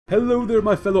Hello there,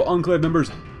 my fellow Enclave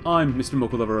members. I'm Mr.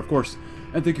 Mocha Lover, of course,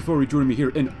 and thank you for rejoining me here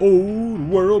in Old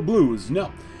World Blues.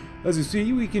 Now, as you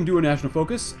see, we can do a national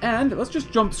focus, and let's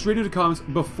just jump straight into comments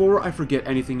before I forget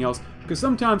anything else, because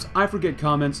sometimes I forget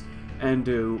comments, and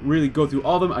to really go through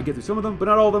all of them, I get through some of them, but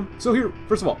not all of them. So here,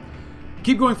 first of all,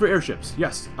 keep going for airships.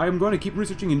 Yes, I am going to keep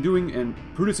researching and doing and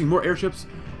producing more airships.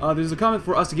 There's a comment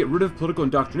for us to get rid of political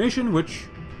indoctrination, which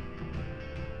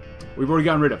we've already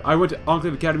gotten rid of. I went to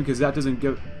Enclave Academy because that doesn't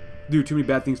do too many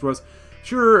bad things for us.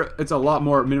 Sure, it's a lot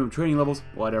more minimum training levels,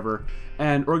 whatever.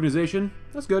 And organization,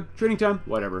 that's good. Training time,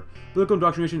 whatever. Political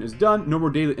indoctrination is done. No more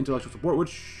daily intellectual support,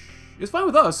 which is fine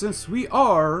with us since we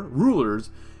are rulers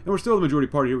and we're still the majority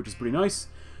party here, which is pretty nice.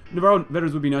 Navarro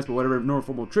veterans would be nice, but whatever. No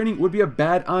formal training would be a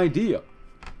bad idea.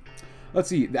 Let's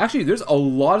see. Actually, there's a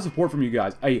lot of support from you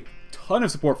guys. A ton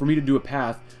of support for me to do a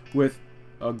path with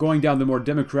going down the more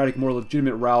democratic, more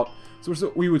legitimate route.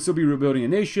 So we would still be rebuilding a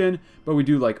nation, but we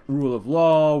do like rule of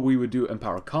law, we would do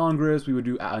empower Congress, we would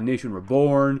do a nation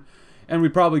reborn, and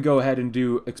we'd probably go ahead and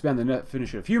do expand the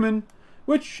definition of human,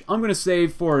 which I'm going to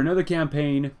save for another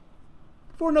campaign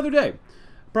for another day.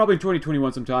 Probably in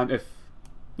 2021 sometime, if,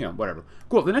 you know, whatever.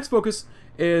 Cool, the next focus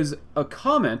is a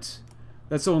comment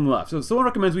that someone left. So someone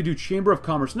recommends we do Chamber of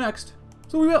Commerce next,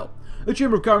 so we will. The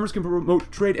Chamber of Commerce can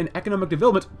promote trade and economic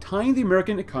development, tying the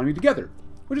American economy together,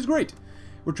 which is great.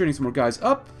 We're training some more guys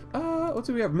up. Let's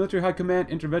see, we have military high command,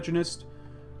 interventionist.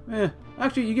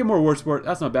 Actually, you get more war support.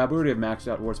 That's not bad. We already have maxed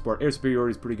out war support. Air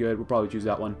superiority is pretty good. We'll probably choose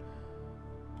that one.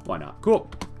 Why not? Cool.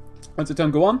 Let's a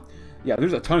ton go on. Yeah,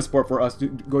 there's a ton of support for us to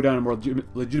go down a more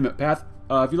legitimate path.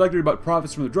 If you'd like to read about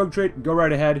profits from the drug trade, go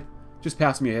right ahead. Just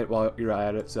pass me a hit while you're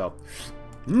at it. So,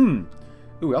 Ooh,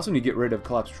 we also need to get rid of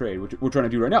collapsed trade, which we're trying to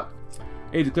do right now.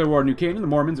 A declare war on New Canaan. The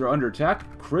Mormons are under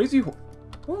attack. Crazy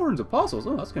Horns Apostles.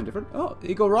 Oh, that's kind of different. Oh,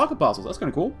 Eagle Rock Apostles. That's kind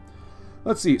of cool.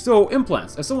 Let's see. So,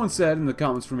 implants. As someone said in the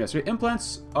comments from yesterday,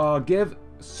 implants give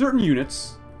certain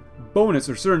units bonus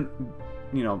or certain,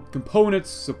 you know,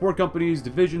 components, support companies,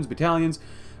 divisions, battalions,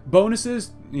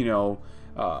 bonuses, you know,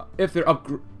 if they're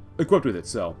equipped with it.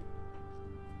 So,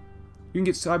 you can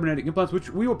get cybernetic implants, which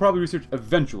we will probably research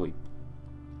eventually.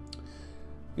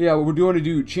 Yeah, we're going to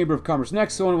do Chamber of Commerce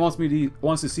next. Someone wants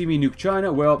to see me nuke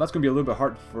China. Well, that's going to be a little bit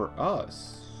hard for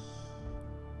us.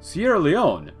 Sierra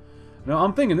Leone. Now,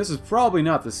 I'm thinking this is probably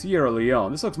not the Sierra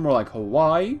Leone. This looks more like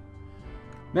Hawaii.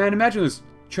 Man, imagine this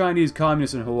Chinese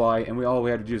communists in Hawaii, and all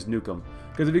we had to do is nuke them.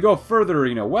 Because if you go further,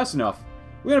 you know, west enough,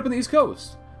 we end up in the East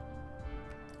Coast.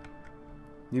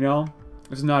 You know,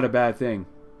 this is not a bad thing.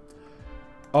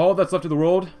 All that's left of the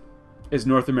world is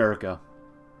North America.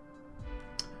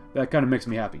 That kind of makes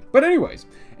me happy. But anyways,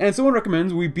 and someone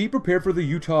recommends we be prepared for the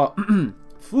Utah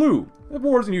flu. The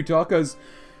wars in Utah, because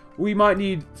we might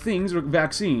need things like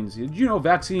vaccines. Did you know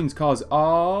vaccines cause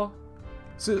awesomeness?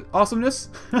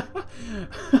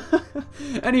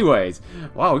 Anyways,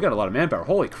 wow, we got a lot of manpower.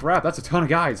 Holy crap, that's a ton of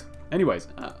guys. Anyways,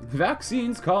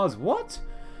 vaccines cause what?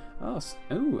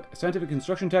 Ooh, scientific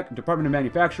construction tech, Department of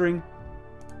Manufacturing.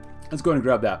 Let's go ahead and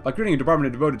grab that. By creating a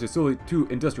department devoted solely to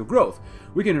industrial growth,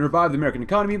 we can revive the American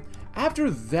economy. After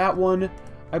that one,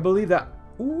 I believe that,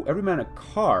 ooh, every man a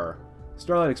car.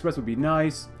 Starlight Express would be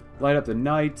nice. Light up the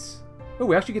nights. Oh,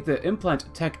 we actually get the implant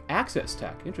tech access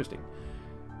tech. Interesting.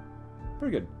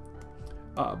 Very good.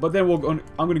 But then I'm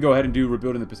going to go ahead and do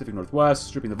rebuilding the Pacific Northwest,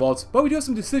 stripping the vaults. But we do have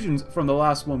some decisions from the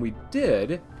last one we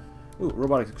did. Ooh,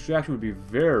 robotic extraction would be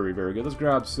very, very good. Let's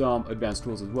grab some advanced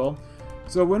tools as well.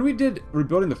 So when we did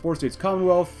rebuilding the 4 states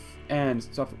Commonwealth and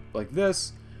stuff like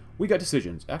this, we got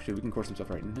decisions. Actually, we can course some stuff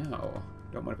right now.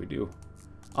 Don't mind if we do.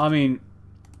 I mean,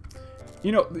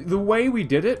 you know, the way we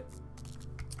did it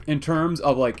in terms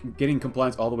of like getting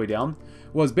compliance all the way down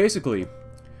was basically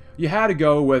you had to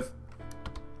go with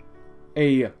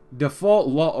a default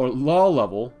law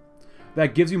level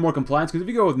that gives you more compliance, because if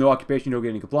you go with no occupation, you don't get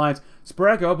any compliance.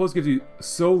 Sporadic outpost gives you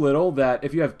so little that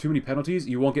if you have too many penalties,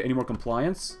 you won't get any more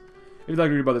compliance. If you'd like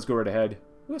to read about this, go right ahead.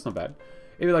 Ooh, that's not bad.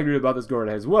 If you'd like to read about this, go right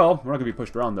ahead as well. We're not going to be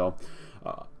pushed around, though.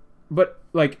 But,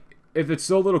 like, if it's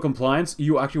so little compliance,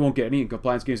 you actually won't get any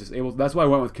compliance gains disabled. That's why I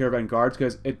went with Caravan Guards,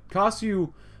 because it costs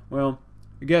you, well,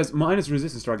 I guess, minus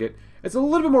resistance target. It's a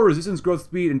little bit more resistance, growth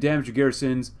speed, and damage to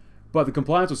garrisons, but the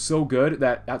compliance was so good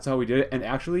that that's how we did it. And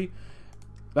actually,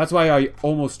 that's why I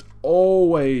almost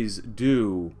always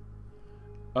do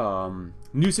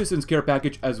new citizens care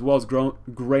package as well as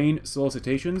grain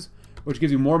solicitations, which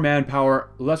gives you more manpower,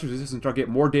 less resistance target,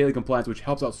 more daily compliance, which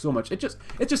helps out so much. It's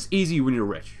just easy when you're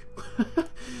rich.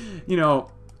 You know,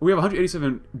 we have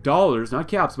 $187, not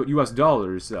caps, but US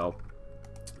dollars, so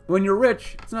when you're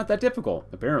rich, it's not that difficult,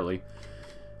 apparently.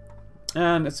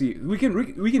 And let's see, we can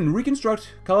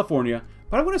reconstruct California,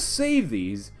 But I want to save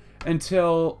these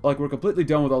until, like, we're completely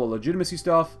done with all the legitimacy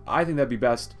stuff. I think that'd be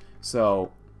best.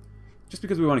 So, just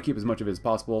because we want to keep as much of it as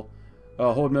possible.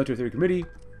 Hold military theory committee.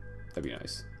 That'd be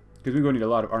nice. Because we're going to need a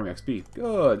lot of army XP.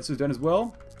 Good. This is done as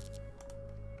well.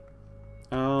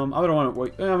 I don't want to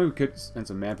wait. I mean, we could send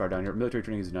some manpower down here. Military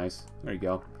training is nice. There you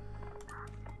go.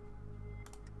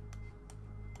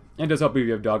 And it does help if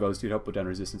you have doggos to help put down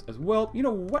resistance as well. You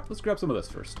know what? Let's grab some of this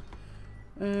first.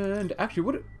 And actually,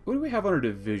 what do we have on our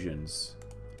divisions?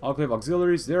 Enclave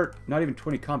auxiliaries. They're not even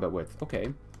 20 combat width.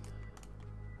 Okay.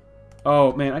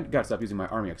 Oh, man. I gotta stop using my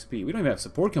army XP. We don't even have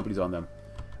support companies on them.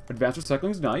 Advanced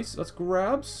recycling is nice. Let's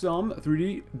grab some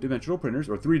 3D dimensional printers.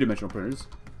 Or 3-dimensional printers.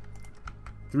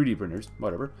 3D printers.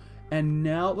 Whatever. And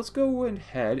now, let's go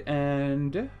ahead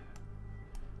and...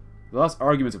 The last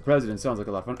arguments of presidents sounds like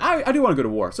a lot of fun. I do want to go to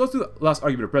war, so let's do the last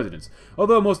argument of presidents.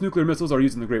 Although most nuclear missiles are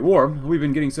used in the Great War, we've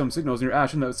been getting some signals near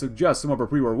Ashen that suggest some of our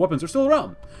pre-war weapons are still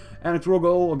around. And its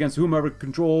goal against whomever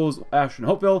controls Ashen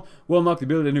Hopeville will unlock the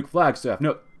ability to nuke Flagstaff.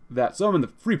 Note that some in the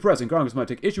free press and Congress might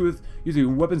take issue with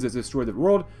using weapons that destroy the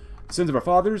world. Sins of our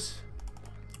fathers.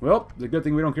 Well, it's a good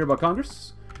thing we don't care about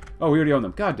Congress. Oh, we already own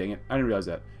them. God dang it. I didn't realize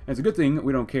that. And it's a good thing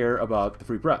we don't care about the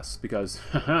free press, because,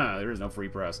 haha, there is no free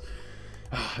press.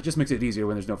 It just makes it easier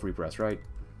when there's no free press, right?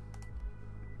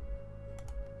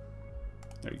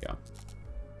 There you go.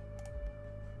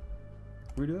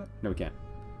 Can we do that? No, we can't.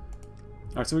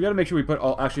 Alright, so we gotta make sure we put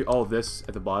all of this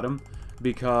at the bottom,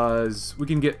 because we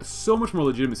can get so much more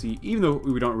legitimacy, even though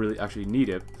we don't really actually need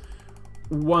it,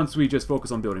 once we just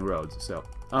focus on building roads. So,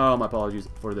 oh, my apologies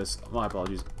for this. My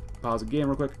apologies. Pause the game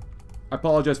real quick. I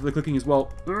apologize for the clicking as well.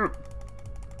 Look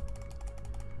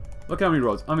how many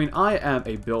roads. I mean, I am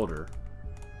a builder.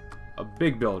 A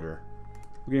big builder.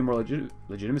 We're getting more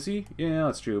legitimacy? Yeah,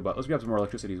 that's true, but let's grab some more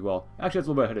electricity as well. Actually, that's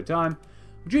a little bit ahead of time.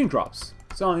 Gene crops.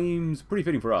 Seems pretty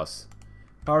fitting for us.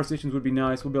 Power stations would be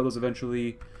nice. We'll build those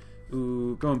eventually.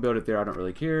 Ooh, go and build it there. I don't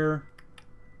really care.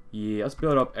 Yeah, let's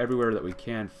build up everywhere that we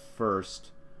can first.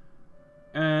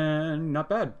 And not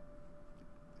bad.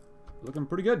 Looking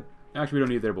pretty good. Actually, we don't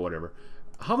need it there, but whatever.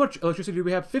 How much electricity do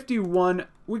we have? 51.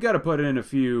 We got to put in a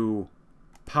few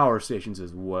power stations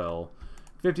as well.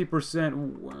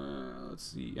 50%, well,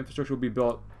 let's see, infrastructure will be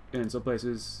built in some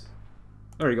places.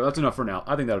 There you go, that's enough for now.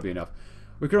 I think that'll be enough.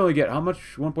 We currently get how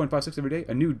much? 1.56 every day?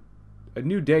 A new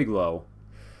day glow.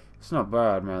 That's not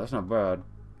bad, man. That's not bad.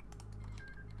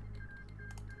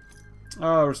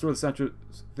 Restore the central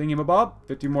thingamabob.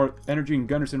 50 more energy in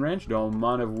Gunderson Ranch. Don't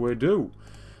mind if we do.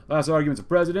 Last arguments of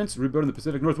presidents, rebuilding the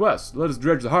Pacific Northwest. Let us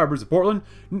dredge the harbors of Portland,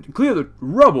 clear the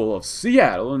rubble of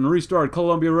Seattle, and restart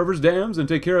Columbia River's dams, and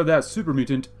take care of that super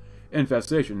mutant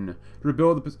infestation.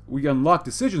 We unlock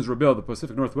decisions to rebuild the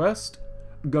Pacific Northwest.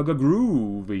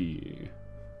 Groovy.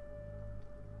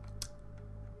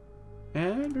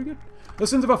 And very good. The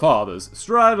sins of our fathers.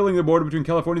 Straddling the border between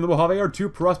California and the Mojave are two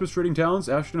prosperous trading towns,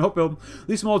 Ashton and Hopeville.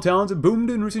 These small towns have boomed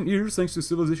in recent years thanks to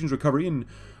civilization's recovery, and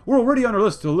we're already on our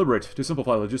list to liberate, to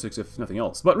simplify logistics if nothing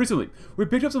else. But recently, we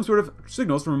picked up some sort of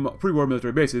signals from pre-war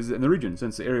military bases in the region,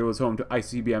 since the area was home to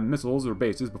ICBM missiles or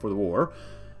bases before the war.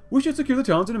 We should secure the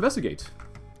towns and investigate.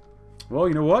 Well,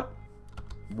 you know what?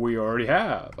 We already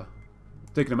have.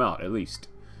 Taken them out, at least.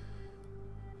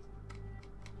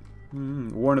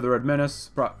 Warren of the Red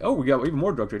Menace. Oh, we got even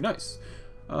more drug trade. Nice.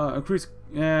 Increase.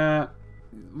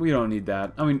 We don't need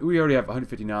that. I mean, we already have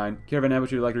 159. Caravan ambush.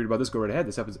 If you'd like to read about this, go right ahead.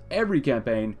 This happens every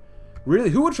campaign.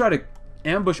 Really? Who would try to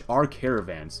ambush our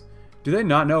caravans? Do they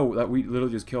not know that we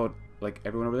literally just killed, like,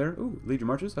 everyone over there? Ooh, Legion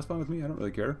marches. That's fine with me. I don't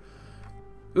really care.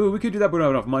 Ooh, we could do that, but we don't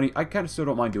have enough money. I kind of still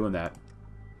don't mind doing that.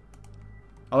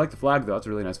 I like the flag, though. It's a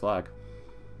really nice flag.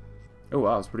 Oh,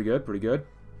 wow. It's pretty good. Pretty good.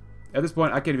 At this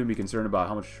point, I can't even be concerned about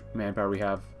how much manpower we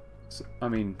have. So, I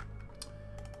mean,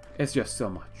 it's just so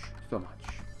much. So much.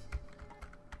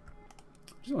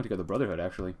 I just want to get the Brotherhood,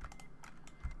 actually.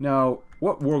 Now,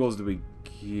 what war goals do we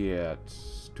get?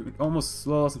 Almost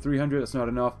less than 300. That's not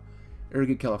enough.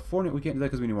 Irrigate California. We can't do that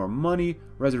because we need more money.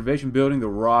 Reservation building the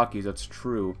Rockies. That's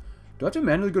true. Do I have to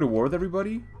manually go to war with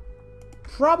everybody?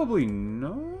 Probably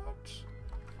not.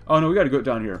 Oh, no. We got to go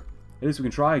down here. At least we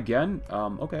can try again.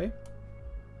 Okay.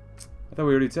 I thought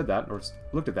we already said that, or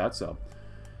looked at that, so.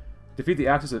 Defeat the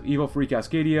axis of evil, free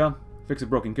Cascadia. Fix a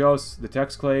broken ghost. The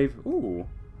Texclave. Ooh.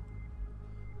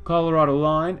 Colorado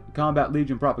Line. Combat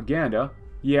Legion propaganda.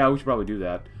 Yeah, we should probably do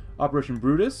that. Operation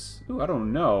Brutus. Ooh, I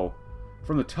don't know.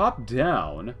 From the top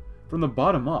down. From the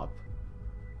bottom up.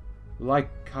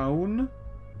 Lycaon.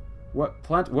 What?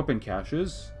 Plant weapon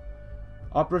caches.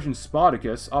 Operation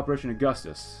Spartacus. Operation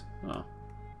Augustus. Huh.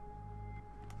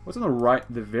 What's on the right,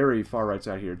 the very far right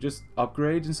side here? Just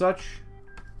upgrades and such?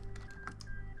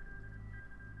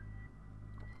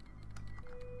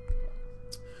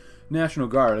 National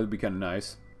Guard, that would be kind of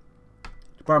nice.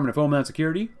 Department of Homeland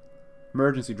Security.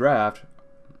 Emergency draft.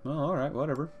 Well, alright,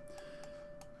 whatever.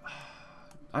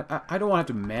 I don't want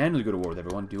to have to manually go to war with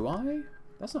everyone, do I?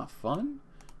 That's not fun.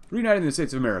 Reuniting the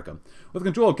States of America. With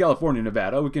control of California and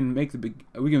Nevada, we can make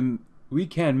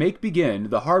begin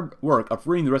the hard work of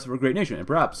freeing the rest of our great nation, and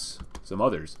perhaps some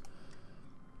others.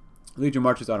 Legion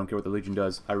marches. I don't care what the Legion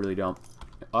does. I really don't.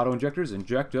 Auto injectors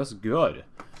inject us good.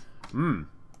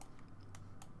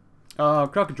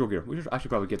 Crowd control gear. I should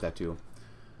probably get that too.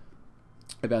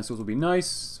 Advanced tools will be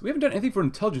nice. We haven't done anything for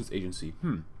intelligence agency.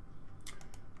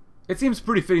 It seems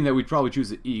pretty fitting that we'd probably choose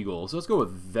the Eagle, so let's go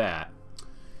with that.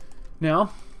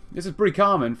 Now, this is pretty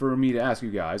common for me to ask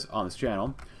you guys on this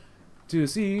channel to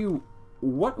see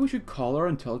what we should call our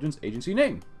intelligence agency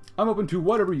name. I'm open to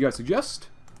whatever you guys suggest.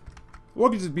 Or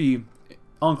it could just be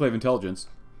Enclave Intelligence.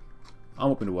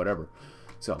 I'm open to whatever.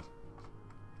 So,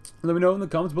 let me know in the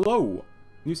comments below.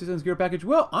 New systems gear package.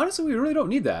 Well, honestly, we really don't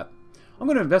need that. I'm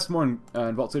going to invest more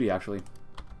in Vault City, actually.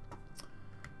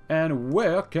 And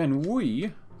where can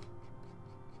we...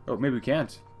 Oh, maybe we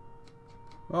can't.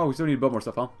 Oh, we still need to build more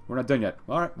stuff, huh? We're not done yet.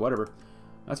 Alright, whatever.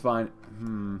 That's fine.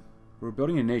 We're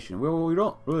building a nation. Well, we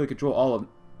don't really control all of...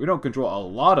 We don't control a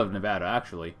lot of Nevada,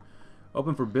 actually.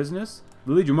 Open for business.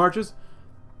 The Legion marches.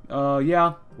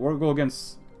 Yeah. War go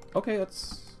against... Okay,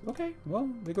 that's... Okay, well,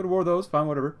 they go to war with those. Fine,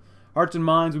 whatever. Hearts and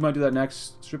Minds, we might do that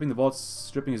next. Stripping the vaults.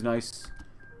 Stripping is nice.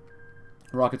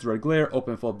 Rockets red glare.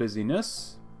 Open for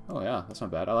busyness. Oh, yeah, that's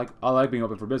not bad. I like being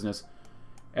open for business.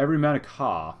 Every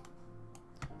Manaka.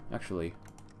 Actually,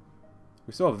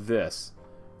 we still have this.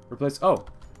 Replace... Oh,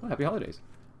 happy holidays.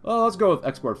 Well, let's go with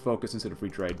export focus instead of free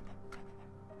trade.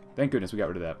 Thank goodness we got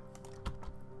rid of that.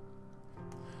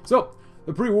 So,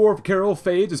 the pre-war carol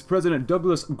fades as President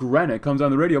Douglas Granite comes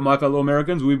on the radio. My fellow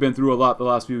Americans, we've been through a lot the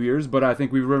last few years, but I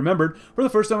think we've remembered for the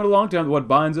first time in a long time what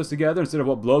binds us together instead of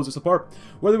what blows us apart.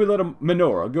 Whether we let a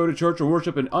menorah, go to church, or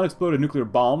worship an unexploded nuclear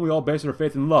bomb, we all base our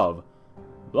faith in love.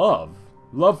 Love.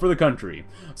 Love for the country.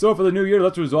 So for the new year,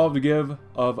 let's resolve to give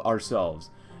of ourselves.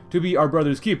 To be our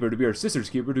brother's keeper, to be our sister's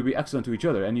keeper, to be excellent to each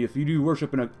other. And if you do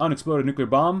worship an unexploded nuclear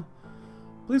bomb,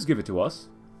 please give it to us.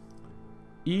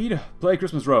 Eid, play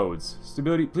Christmas Roads.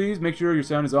 Stability, please make sure your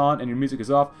sound is on and your music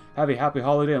is off. Have a happy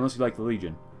holiday unless you like the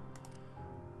Legion.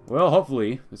 Well,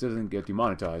 hopefully this doesn't get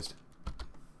demonetized.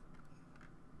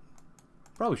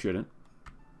 Probably shouldn't.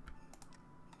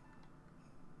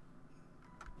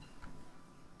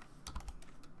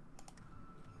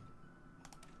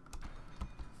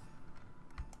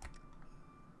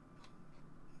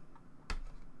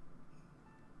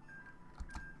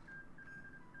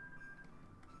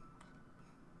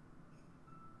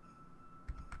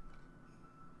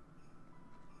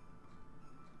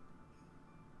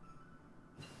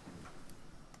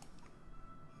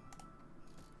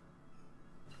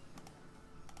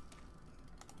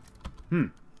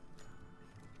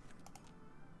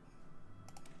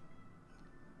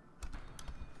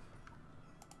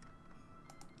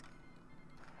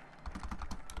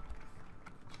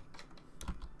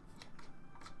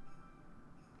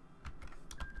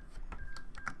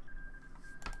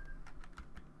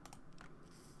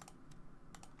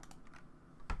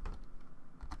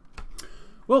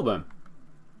 Well then.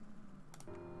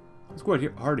 It's quite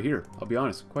hard to hear, I'll be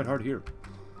honest. Quite hard to hear.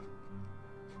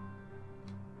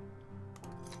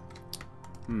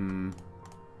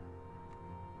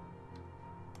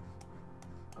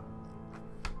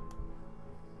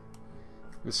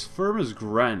 This firm is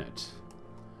Granite.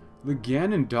 The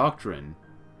Gannon Doctrine.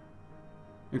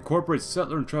 Incorporates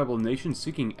settler and tribal nations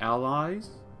seeking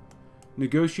allies.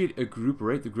 Negotiate a group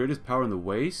rate, the greatest power in the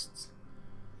wastes.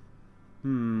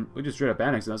 We just straight up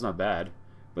annexed it, that's not bad.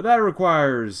 But that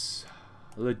requires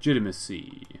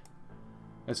legitimacy.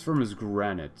 As firm as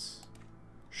Granite.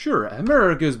 Sure,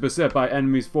 America is beset by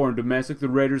enemies foreign and domestic, the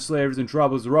raiders, slavers, and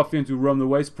troubles, the ruffians who roam the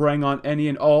waste, preying on any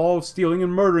and all, stealing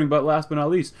and murdering, but last but not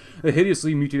least, the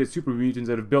hideously mutated super mutants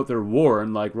that have built their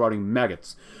warren like rotting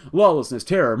maggots. Lawlessness,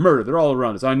 terror, murder, they're all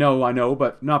around us. I know,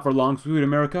 but not for long, sweet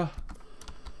America.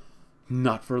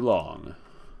 Not for long.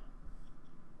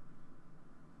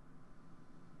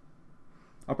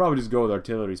 I'll probably just go with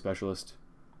artillery specialist.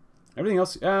 Everything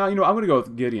else, you know, I'm going to go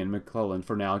with Gideon McClellan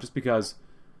for now, just because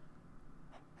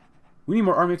we need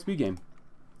more Army XP game.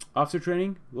 Officer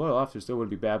training, loyal officers still wouldn't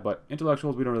be bad, but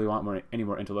intellectuals, we don't really want any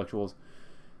more intellectuals.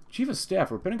 Chief of Staff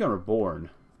for Pentagon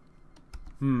Reborn.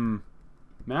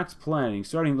 Max planning,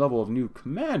 starting level of new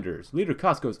commanders. Leader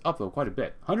cost goes up though quite a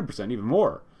bit, 100%, even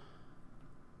more.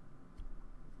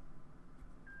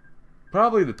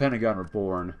 Probably the Pentagon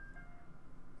Reborn.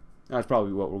 That's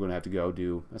probably what we're going to have to go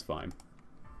do. That's fine.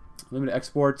 Limited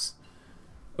exports.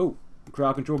 Oh,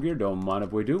 crowd control gear. Don't mind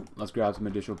if we do. Let's grab some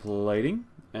additional plating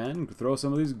and throw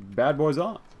some of these bad boys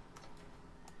on.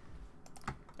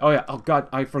 Oh yeah, oh god,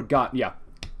 I forgot. Yeah,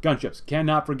 gunships.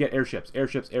 Cannot forget airships.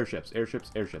 Airships, airships,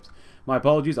 airships, airships. My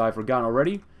apologies, I've forgotten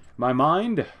already. My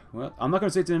mind, well, I'm not going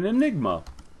to say it's an enigma,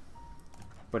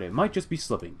 but it might just be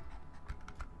slipping.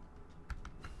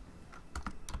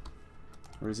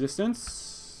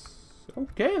 Resistance.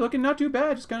 Okay, looking not too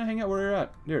bad. Just kind of hang out where you're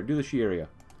at. There, do the she area.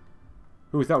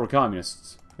 Who we thought were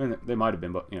communists. And they might have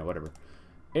been, but, you know, whatever.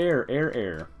 Air, air,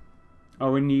 air.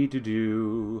 Oh, we need to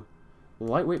do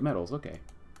lightweight metals. Okay.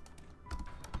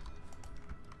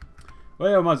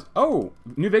 Well, oh,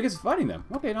 New Vegas is fighting them.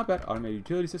 Okay, not bad. Automated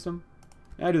utility system.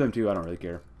 I do them too. I don't really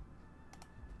care.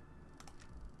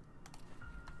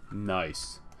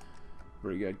 Nice.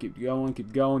 Very good. Keep going,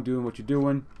 doing what you're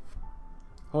doing.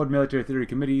 Hold military theory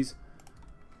committees.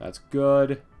 That's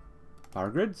good. Power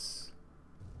grids.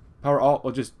 Power all.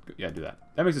 Well, just, yeah, do that.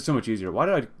 That makes it so much easier. Why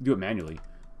did I do it manually?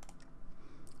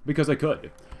 Because I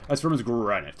could. As firm as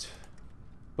granite.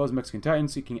 Buzz Mexican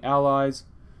Titans seeking allies.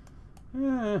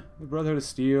 The Brotherhood of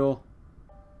Steel.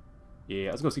 Yeah,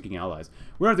 let's go seeking allies.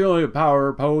 We aren't the only power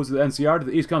opposed to the NCR. To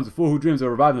the east comes the fool who dreams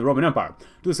of reviving the Roman Empire.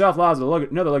 To the south lies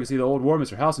another legacy of the old war,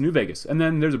 Mr. House in New Vegas. And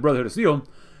then there's a Brotherhood of Steel,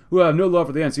 who have no love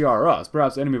for the NCR or us.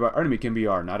 Perhaps the enemy of our enemy can be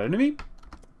our not enemy?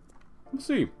 Let's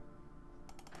see.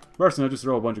 First, I'll just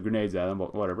throw a bunch of grenades at them,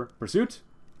 but whatever. Pursuit?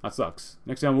 That sucks.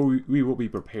 Next time we will be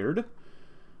prepared.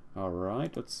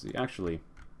 Alright, let's see. Actually,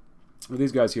 with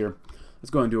these guys here, let's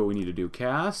go and do what we need to do.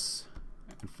 Cass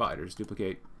and fighters.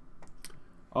 Duplicate.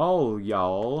 All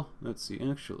y'all. Let's see.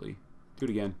 Actually, do it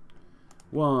again.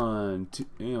 1, 2.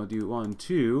 You know, do 1,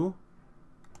 2,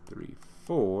 3,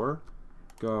 4.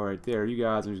 Go right there. You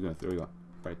guys, I'm just going to throw you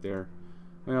right there.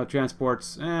 Well,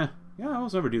 transports. Yeah, I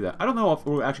almost never do that. I don't know if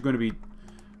we're actually going to be,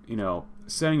 you know,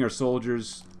 sending our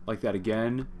soldiers like that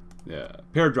again. Yeah,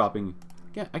 pair dropping.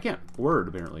 I can't word,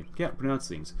 apparently. Can't pronounce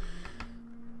things.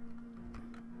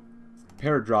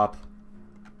 Pair drop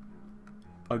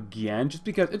again, just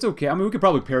because it's okay. I mean, we could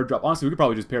probably pair drop. Honestly, we could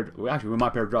probably just pair. Actually, we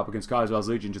might pair drop against Kaiser's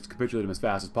Legion, just capitulate them as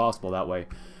fast as possible. That way,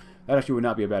 that actually would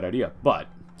not be a bad idea. But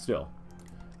still,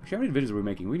 actually, how many divisions are we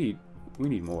making? We need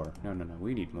more. No,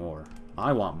 we need more.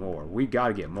 I want more. We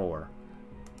gotta get more.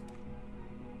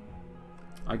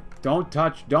 Don't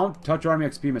touch Army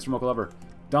XP, Mr. Mocha Lover.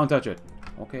 Don't touch it.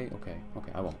 Okay,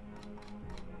 I won't.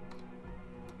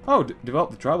 Oh,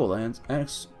 develop the tribal lands.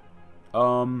 Annex.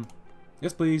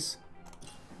 Yes, please.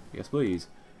 Yes, please.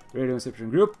 Radio Inception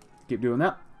Group. Keep doing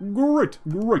that. Great.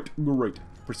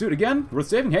 Pursuit again. Worth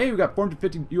saving. Hey, we got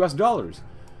 $450 US.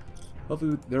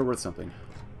 Hopefully they're worth something.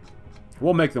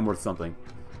 We'll make them worth something.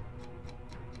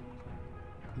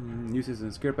 Uses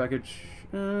in scare package.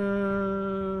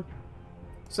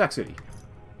 Sac City.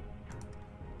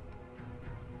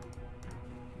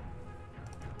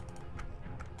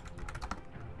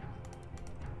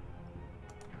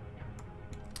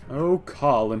 Oh,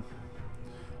 Colin.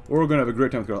 We're going to have a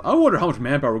great time with Colin. I wonder how much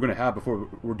manpower we're going to have before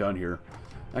we're done here.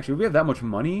 Actually, we have that much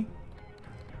money.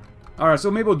 Alright, so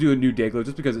maybe we'll do a new Dayglow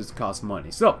just because it costs money.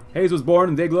 So, Hayes was born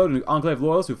in Dayglow, an Enclave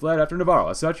loyalist who fled after Navarro.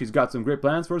 As such, he's got some great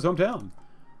plans for his hometown.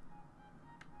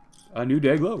 A new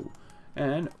Dayglow.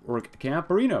 And work Camp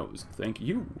Marinos. Thank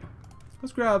you.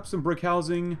 Let's grab some brick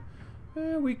housing.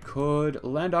 We could.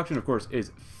 Land auction, of course,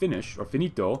 is finished, or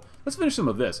finito. Let's finish some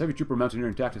of this. Heavy Trooper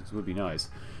Mountaineering Tactics would be nice.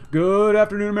 Good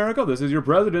afternoon, America. This is your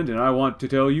president, and I want to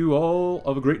tell you all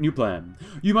of a great new plan.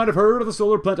 You might have heard of the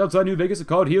solar plant outside New Vegas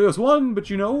called Helios 1, but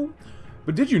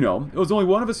did you know it was only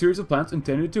one of a series of plants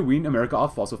intended to wean America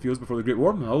off fossil fuels before the Great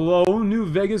War? Hello, New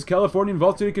Vegas, California, and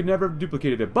Vault City could never have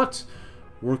duplicated it, but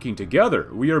working together,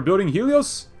 we are building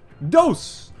Helios 2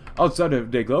 outside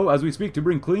of Dayglow as we speak to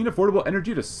bring clean, affordable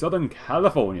energy to Southern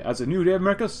California. As a new day of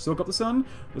America, soak up the sun.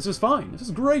 This is fine. This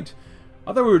is great.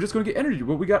 I thought we were just going to get energy,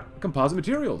 but we got composite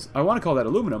materials. I want to call that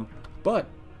aluminum, but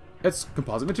it's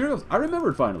composite materials. I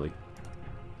remembered finally.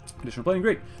 Additional plating,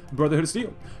 great. Brotherhood of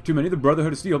Steel. Too many of the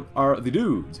Brotherhood of Steel are the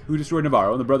dudes who destroyed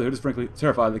Navarro, and the Brotherhood is frankly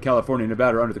terrified that California and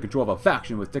Nevada are under the control of a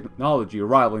faction with technology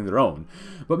rivaling their own.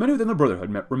 But many within the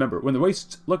Brotherhood remember when the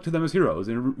Wastes looked to them as heroes,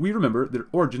 and we remember their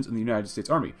origins in the United States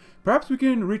Army. Perhaps we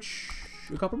can reach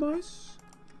a compromise?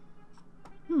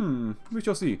 We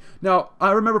shall see. Now,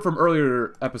 I remember from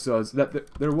earlier episodes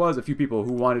that there was a few people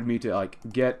who wanted me to, like,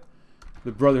 get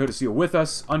the Brotherhood of Steel with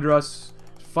us, under us,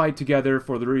 fight together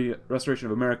for the restoration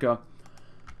of America.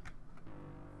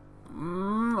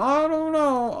 I don't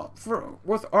know.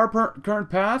 With our current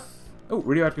path... Oh,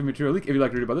 radioactive material leak. If you'd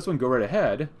like to read about this one, go right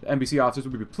ahead. The NBC officers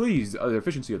would be pleased at the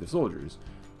efficiency of the soldiers.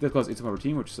 Death clause 8 some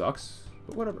team, which sucks.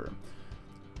 But whatever.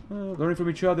 Learning from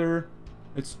each other.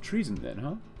 It's treason then,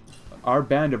 huh? Our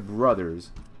band of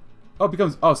brothers. Oh, it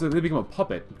becomes... Oh, so they become a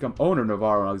puppet. Become owner of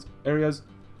Navarro in all these areas.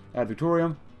 Ad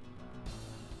Victoriam.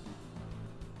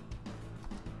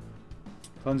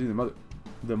 Cleansing the mother...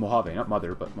 The Mojave. Not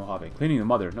mother, but Mojave. Cleaning the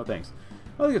mother. No thanks.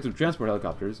 I'll get some transport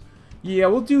helicopters. Yeah,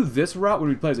 we'll do this route when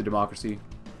we play as a democracy.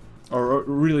 Or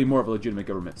really more of a legitimate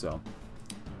government, so.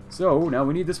 So, now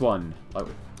we need this one.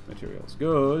 Lightweight materials.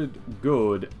 Good.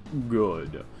 Good.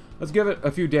 Good. Let's give it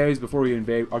a few days before we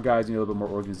invade. Our guys need a little bit more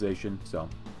organization, so.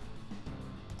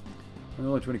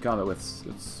 Only 20 combat widths.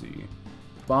 Let's see.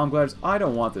 Bomb gliders. I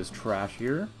don't want this trash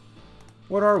here.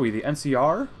 What are we? The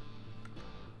NCR?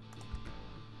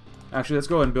 Actually, let's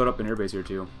go ahead and build up an airbase here,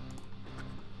 too.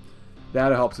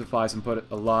 That'll help suffice and put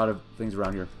a lot of things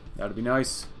around here. That'd be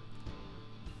nice.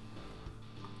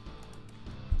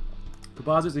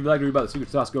 Composites, if you'd like to read about the secret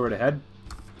sauce, go right ahead.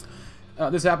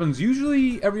 This happens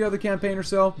usually every other campaign or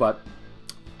so, but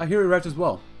I hear it wrecked as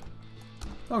well.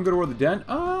 Oh, I'm going to War of the Den.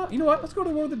 You know what? Let's go to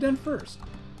War of the Den first.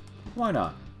 Why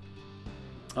not?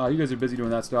 You guys are busy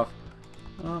doing that stuff.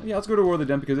 Yeah, let's go to War of the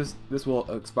Den because this will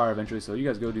expire eventually, so you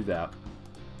guys go do that.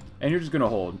 And you're just going to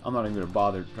hold. I'm not even going to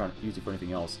bother trying to use it for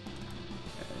anything else.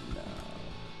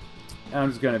 And I'm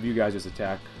just going to have you guys just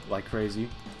attack like crazy.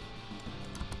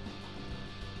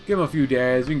 Give them a few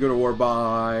days. We can go to war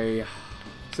by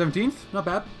 17th. Not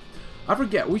bad. I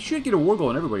forget. We should get a war goal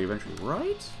on everybody eventually,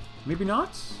 right? Maybe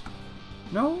not?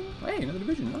 No? Hey, another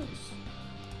division. Nice.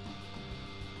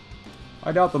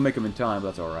 I doubt they'll make them in time, but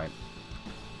that's alright.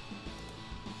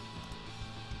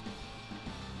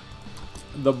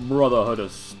 The Brotherhood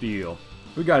of Steel.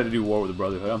 We got to do war with the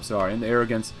Brotherhood. I'm sorry. And the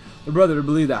arrogance. The Brotherhood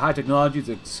believe that high technology is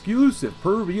exclusive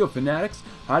purview of fanatics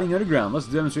hiding underground. Let's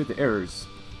demonstrate the errors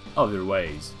of their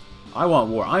ways. I want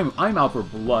war. I'm out for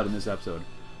blood in this episode.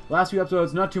 Last few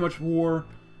episodes, not too much war.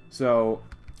 So,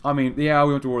 I mean, yeah,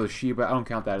 we went to war with the sheep, but I don't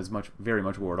count that as very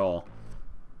much war at all.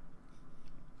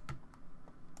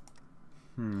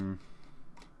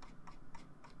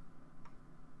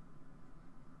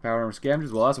 Power armor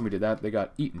scavengers. Well, last time we did that, they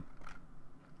got eaten.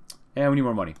 And we need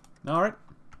more money. Alright.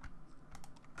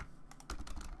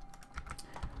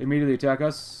 Immediately attack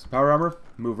us. Power armor.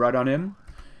 Move right on in.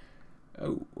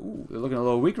 Oh, ooh, they're looking a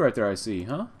little weak right there, I see,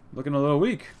 huh? Looking a little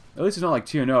weak. At least it's not like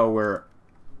TNO where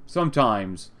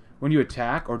sometimes when you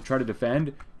attack or try to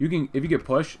defend, you can, if you get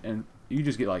pushed and you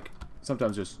just get like,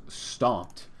 sometimes just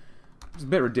stomped. It's a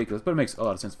bit ridiculous, but it makes a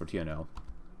lot of sense for TNO.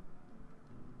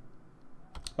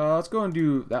 Let's go and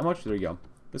do that much. There you go.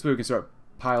 This way we can start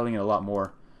piling in a lot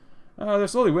more. They're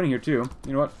slowly winning here too.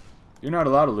 You know what? You're not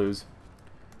allowed to lose.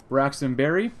 Braxton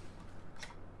Berry.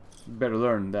 You better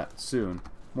learn that soon.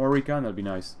 More recon, that'd be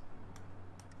nice.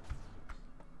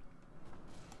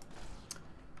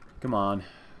 Come on.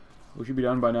 We should be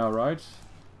done by now, right?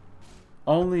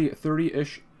 Only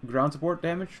 30-ish ground support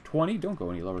damage. 20? Don't go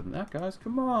any lower than that, guys.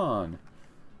 Come on.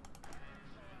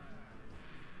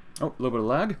 Oh, a little bit of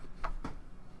lag.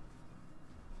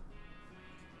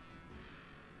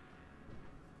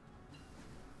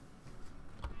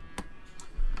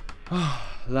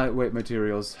 Lightweight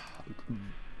materials.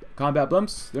 Combat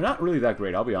blimps, they're not really that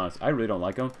great, I'll be honest. I really don't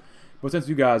like them. But since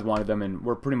you guys wanted them and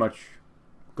we're pretty much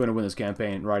going to win this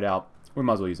campaign right out, we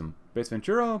might as well use them. Base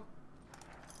Ventura?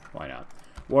 Why not?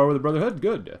 War with the Brotherhood?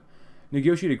 Good.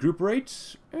 Negotiated group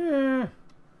rates?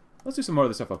 Let's do some more of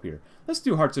this stuff up here. Let's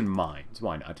do hearts and minds.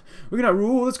 Why not? We cannot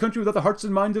rule this country without the hearts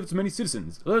and minds of its many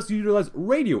citizens. Let us utilize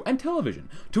radio and television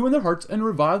to win their hearts and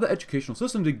revive the educational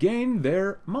system to gain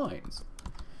their minds.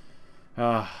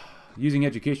 Using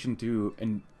education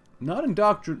to not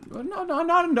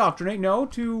indoctrinate, no,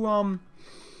 to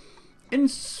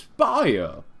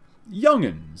inspire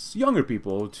younger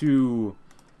people to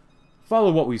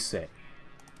follow what we say.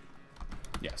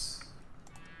 Yes,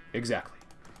 exactly.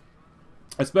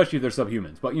 Especially if they're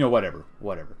subhumans, but you know, whatever.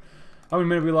 How many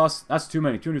men have we lost? That's too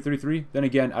many. 233. Then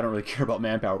again, I don't really care about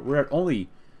manpower. We're at only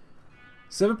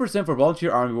 7% for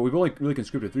volunteer army, but we've only really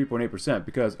conscripted 3.8%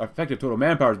 because our effective total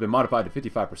manpower has been modified to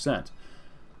 55%.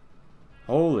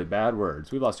 Holy bad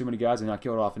words. We've lost too many guys and not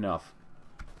killed off enough.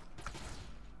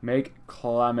 Make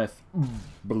Klamath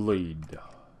bleed.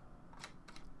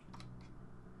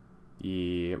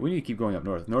 Yeah, we need to keep going up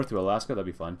north. North to Alaska, that'd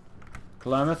be fun.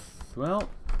 Klamath, well,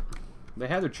 they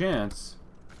had their chance.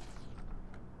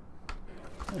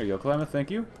 There you go, Klamath,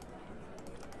 thank you.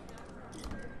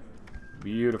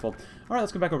 Beautiful. Alright,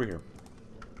 let's come back over here.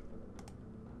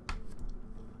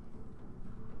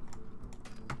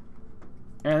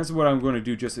 And this is what I'm going to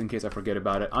do just in case I forget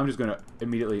about it. I'm just going to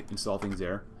immediately install things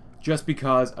there. Just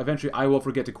because eventually I will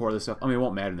forget to core this stuff. I mean, it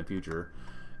won't matter in the future.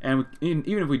 And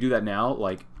even if we do that now,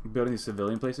 like building these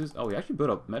civilian places... Oh, we actually built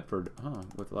up Medford, huh,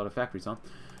 with a lot of factories, huh?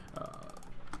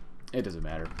 It doesn't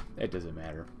matter. It doesn't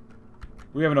matter.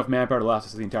 We have enough manpower to last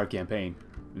us the entire campaign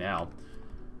now.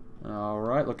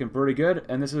 Alright, looking pretty good.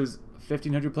 And this is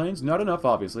 1,500 planes. Not enough,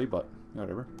 obviously, but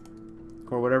whatever.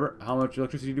 Core whatever. How much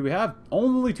electricity do we have?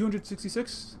 Only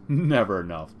 266? Never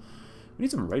enough. We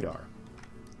need some radar.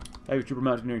 Heavy trooper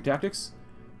mountaineering tactics.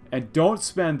 And don't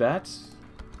spend that.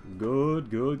 Good,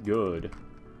 good, good.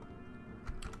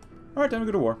 Alright, time to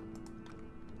go to war.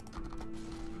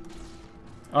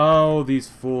 Oh, these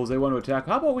fools. They want to attack.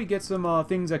 How about we get some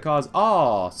things that cause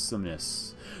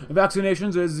awesomeness?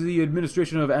 Vaccinations is the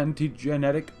administration of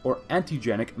antigenic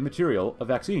material, a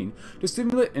vaccine, to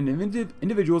stimulate an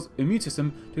individual's immune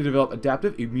system to develop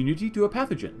adaptive immunity to a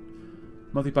pathogen.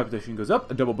 Monthly population goes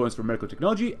up, a double bonus for medical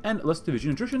technology, and less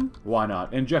division attrition. Why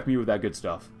not? Inject me with that good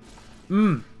stuff.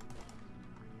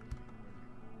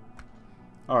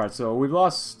 Alright, so we've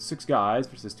lost 6 guys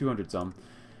versus 200 some.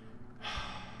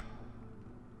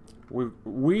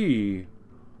 We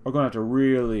are going to have to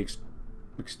really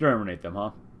exterminate them,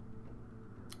 huh?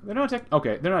 They're not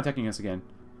okay, they're not attacking us again.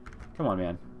 Come on,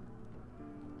 man.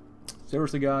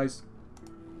 Seriously, guys?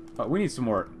 We need some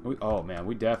more... oh, man,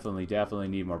 we definitely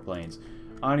need more planes.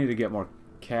 I need to get more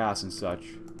CAS and such.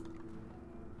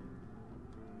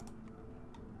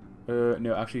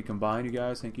 No, actually combine, you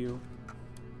guys. Thank you.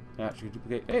 Actually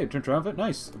duplicate. Hey, turn triumphant.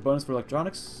 Nice. A bonus for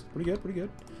electronics. Pretty good, pretty good.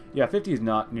 Yeah, 50 is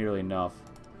not nearly enough.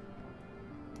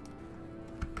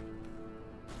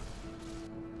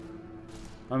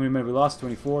 How many men we lost?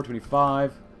 24,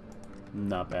 25.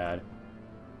 Not bad.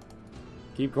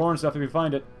 Keep core and stuff if you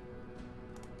find it.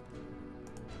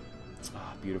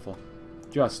 Ah, beautiful.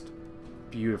 Just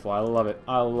beautiful. I love it.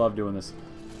 I love doing this.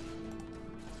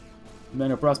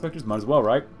 Men are prospectors? Might as well,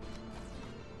 right?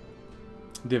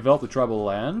 Develop the tribal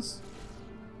lands.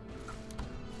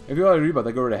 If you want to read about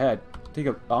that, go right ahead. Take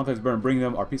up Enclave's burn and bring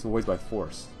them our peaceful ways by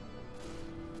force.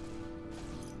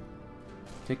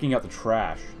 Taking out the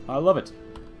trash. I love it.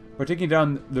 We're taking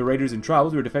down the raiders and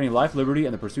tribals. We're defending life, liberty,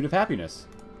 and the pursuit of happiness.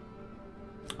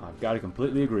 I've got to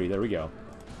completely agree. There we go.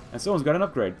 And someone's got an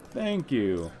upgrade. Thank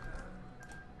you.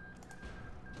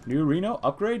 New Reno?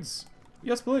 Upgrades?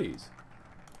 Yes, please.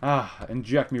 Ah,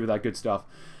 inject me with that good stuff.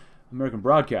 American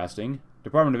Broadcasting.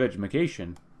 Department of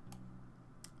Education.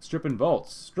 Strippin'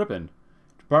 Vaults. Strippin'.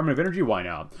 Department of Energy? Why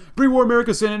not? Pre-war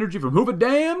America sent energy from Hoover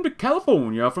Dam to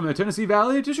California, from the Tennessee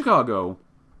Valley to Chicago.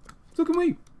 So can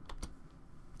we.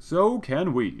 So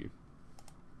can we.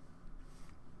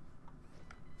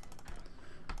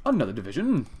 Another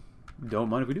division. Don't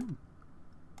mind if we do.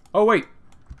 Oh, wait.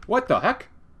 What the heck?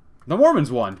 The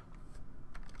Mormons won.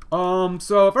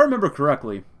 So if I remember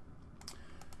correctly,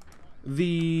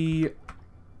 the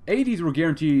 80s were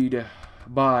guaranteed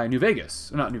by New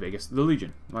Vegas. Not New Vegas, the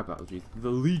Legion. My apologies. The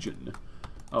Legion.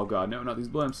 Oh god, no, not these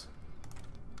blimps.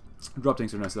 Drop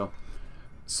tanks are nice though.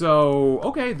 So,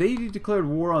 okay, they declared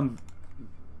war on...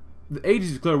 The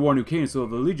 80s declared war on New Canaan, so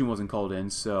the Legion wasn't called in,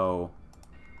 so...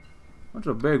 That's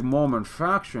a big Mormon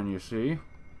faction, you see.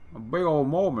 A big old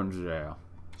Mormons there.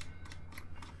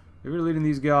 If you're leading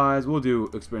these guys, we'll do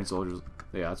experienced soldiers.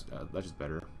 Yeah, that's just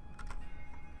better.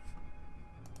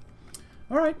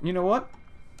 Alright, you know what?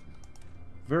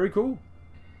 Very cool.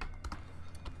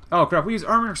 Oh crap, we use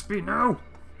armor speed now!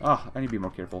 Ah, I need to be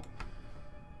more careful.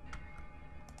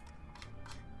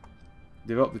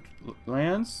 Develop the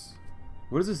lands?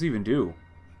 What does this even do?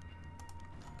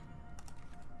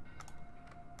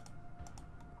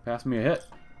 Pass me a hit.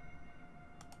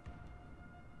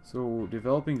 So,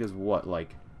 developing does what?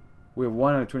 Like, we have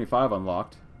 1 out of 25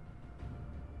 unlocked.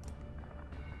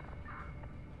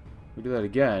 We do that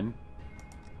again.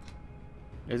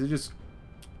 Is it just...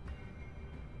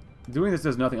 Doing this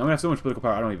does nothing. I'm gonna have so much political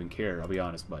power, I don't even care, I'll be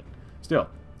honest, but... Still,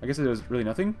 I guess it does really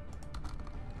nothing.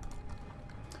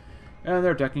 And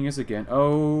they're attacking us again.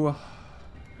 Oh...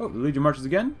 Oh, the Legion marches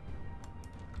again?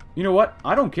 You know what?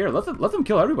 I don't care. Let them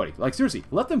kill everybody. Like, seriously,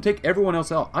 let them take everyone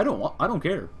else out. I don't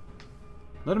care.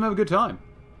 Let them have a good time.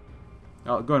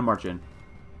 Oh, go ahead and march in.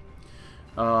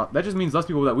 That just means less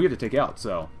people that we have to take out,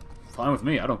 so... Fine with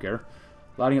me, I don't care.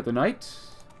 Lighting up the night?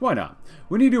 Why not?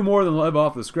 We need to do more than live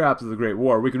off the scraps of the Great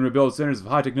War. We can rebuild centers of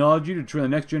high technology to train the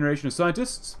next generation of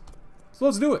scientists. So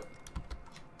let's do it.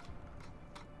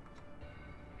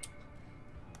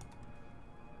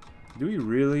 Do we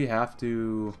really have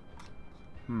to...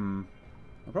 I'm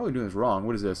probably doing this wrong.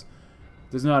 What is this?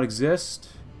 Does not exist.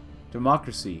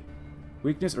 Democracy.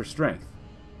 Weakness or strength?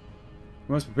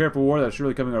 We must prepare for war that is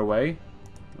surely coming our way.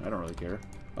 I don't really care.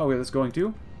 Oh, we have this going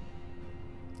too?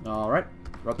 Alright.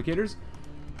 Replicators.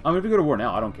 I'm going to go to war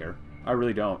now. I don't care. I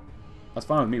really don't. That's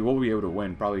fine with me. We'll be able to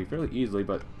win probably fairly easily,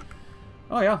 but...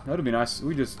 Oh yeah, that would be nice.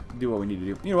 We just do what we need to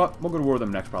do. You know what? We'll go to war with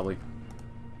them next, probably.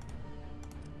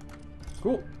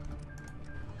 Cool.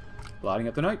 Lighting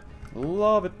up the night.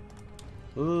 Love it.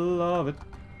 Love it.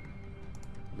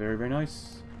 Very, very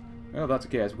nice. Well, that's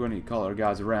okay. We're going to need to call our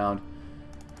guys around.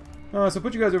 So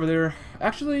put you guys over there.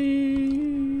 Actually,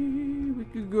 we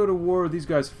could go to war with these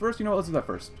guys first. You know what? Let's do that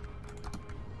first.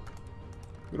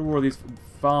 Go to war with these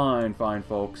fine, fine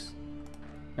folks.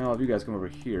 And I'll have you guys come over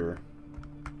here.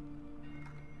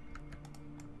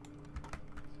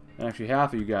 And actually,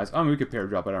 half of you guys... I mean, we could pair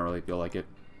drop. I don't really feel like it.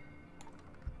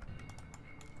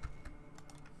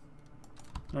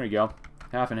 There you go.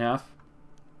 Half and half.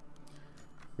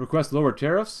 Request lower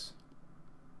tariffs.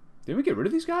 Did we get rid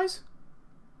of these guys?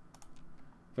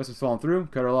 Vessels falling through.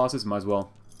 Cut our losses. Might as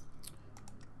well.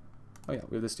 Oh yeah,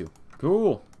 we have this too.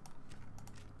 Cool.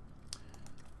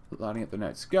 Lighting up the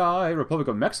night sky. Republic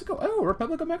of Mexico. Oh,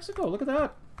 Republic of Mexico. Look at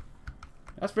that.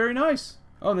 That's very nice.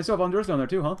 Oh, and they still have Honduras down there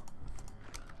too, huh?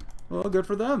 Well, good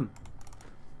for them.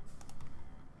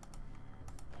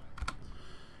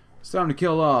 It's time to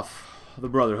kill off the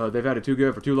Brotherhood. They've had it too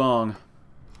good for too long.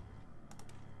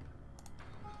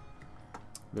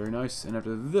 Very nice. And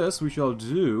after this, we shall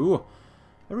do...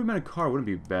 Every man car wouldn't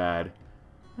be bad.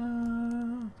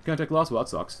 Contact loss. Well, that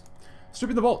sucks.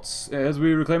 Stripping the vaults. As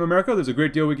we reclaim America, there's a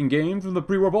great deal we can gain from the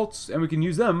pre-war vaults, and we can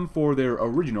use them for their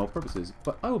original purposes.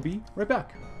 But I will be right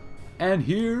back. And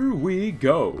here we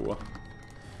go.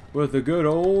 With the good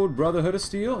old Brotherhood of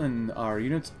Steel, and our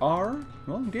units are,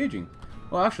 well, engaging.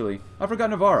 Well, actually, I forgot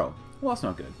Navarro. Well, that's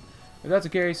not good. If that's the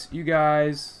case, you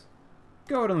guys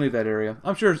go ahead and leave that area.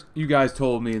 I'm sure you guys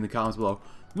told me in the comments below,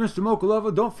 Mr.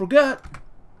 Mokulova, don't forget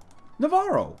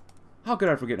Navarro. How could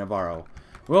I forget Navarro?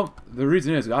 Well, the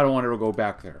reason is I don't want to go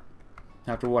back there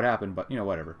after what happened, but, you know,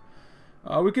 whatever.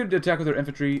 We could attack with our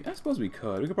infantry. I suppose we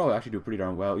could. We could probably actually do pretty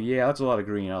darn well. Yeah, that's a lot of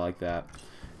green. I like that.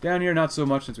 Down here, not so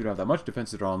much since we don't have that much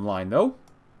defenses that are online, though.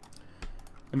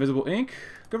 Invisible ink.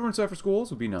 Government cipher schools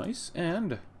would be nice.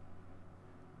 And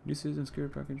new citizens care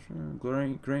package.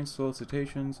 Grain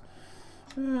solicitations.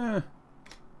 I'm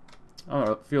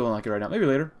not feeling like it right now. Maybe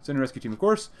later. Send a rescue team, of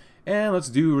course. And let's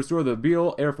do restore the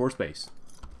Beale Air Force Base.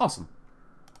 Awesome.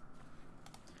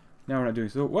 Now we're not doing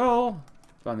so well.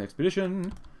 Found the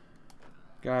expedition.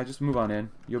 Guys, just move on in.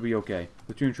 You'll be okay.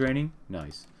 Platoon training.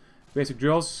 Nice. Basic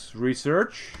drills.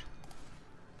 Research.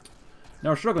 Now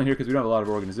we're struggling here because we don't have a lot of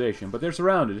organization. But they're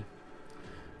surrounded.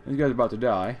 These guys are about to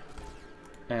die.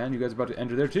 And you guys are about to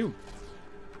enter there too.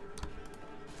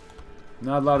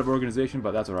 Not a lot of organization,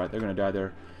 but that's alright. They're going to die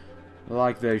there.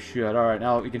 Like they should. Alright,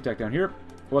 now we can attack down here.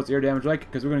 What's air damage like?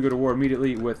 Because we're going to go to war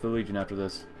immediately with the Legion after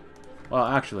this. Well,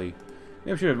 actually,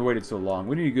 maybe I should have waited so long.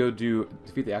 We need to go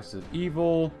defeat the axis of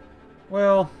evil.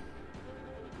 Well,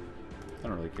 I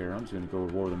don't really care. I'm just going to go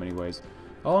to war with them anyways.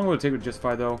 How long will it take to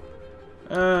justify, though?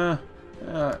 I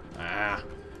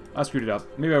screwed it up.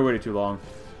 Maybe I waited too long.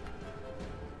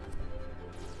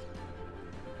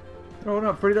 They're holding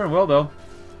up pretty darn well, though.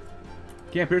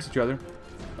 Can't pierce each other.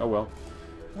 Oh, well.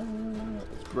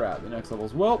 Let's grab the next level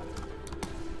as well.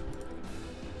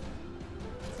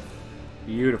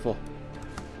 Beautiful.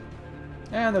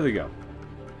 And there we go.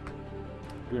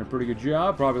 Doing a pretty good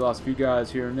job. Probably lost a few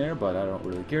guys here and there, but I don't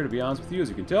really care, to be honest with you, as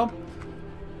you can tell.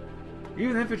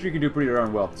 Even the infantry can do pretty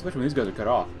darn well, especially when these guys are cut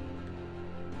off.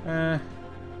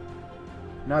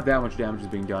 Not that much damage is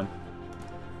being done.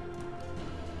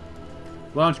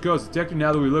 Launch codes detected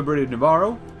now that we liberated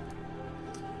Navarro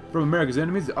from America's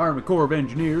enemies. The Army Corps of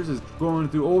Engineers is going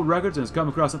through old records and has come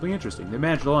across something interesting. They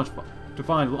managed to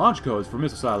find launch codes for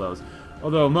missile silos,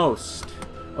 although most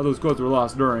of those codes were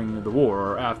lost during the war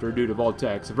or after due to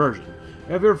Voltaic subversion. If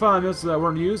you ever find missiles that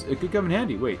weren't used, it could come in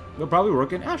handy. Wait, they'll probably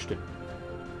work in Ashton.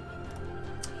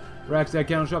 Rackstack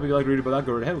Counter Shop, if you'd like to read about that,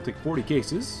 go right ahead. We'll take 40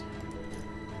 cases.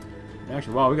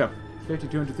 Actually, wow, we got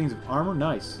 5,200 things of armor.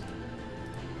 Nice.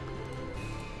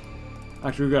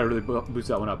 Actually, we gotta really boost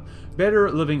that one up. Better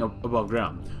living above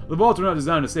ground. The vaults were not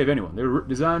designed to save anyone. They were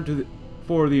designed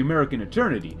for the American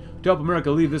eternity, to help America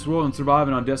leave this world and survive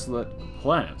on desolate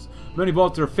planets. Many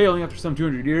vaults are failing after some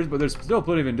 200 years, but there's still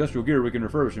plenty of industrial gear we can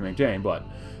refurbish and maintain. But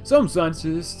some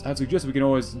scientists have suggested we can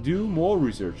always do more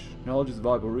research. Knowledge is a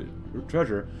valuable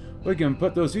treasure. We can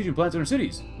put those fusion plants in our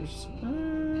cities.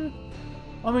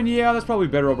 I mean, yeah, that's probably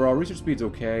better overall. Research speed's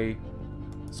okay.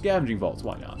 Scavenging vaults,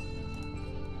 why not?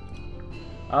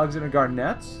 Alexander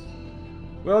Garnett.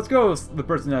 Well, let's go with the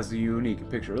person that has the unique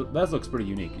picture. That looks pretty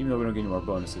unique, even though we don't get any more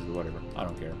bonuses or whatever. I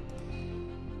don't care.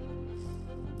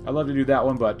 I'd love to do that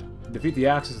one, but defeat the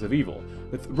axis of evil.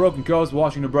 With the Broken Coast,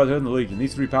 Washington Brotherhood, and the Legion.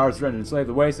 These three powers threaten to enslave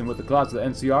the waste, and with the clouds of the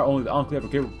NCR, only the Enclave are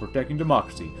capable of protecting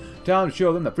democracy. Time to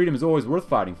show them that freedom is always worth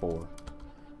fighting for.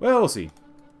 Well, we'll see.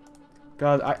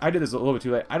 God, I did this a little bit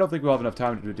too late. I don't think we'll have enough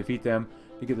time to defeat them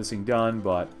to get this thing done,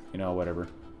 but, you know, whatever.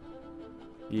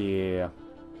 Yeah.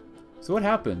 So what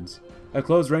happens? At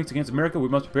closed ranks against America, we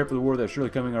must prepare for the war that is surely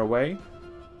coming our way.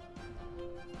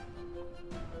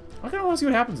 I kind of want to see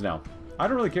what happens now. I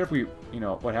don't really care if we, you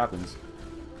know, what happens.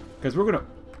 Because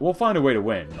we'll find a way to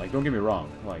win. Like, don't get me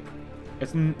wrong. Like,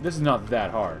 this is not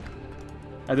that hard.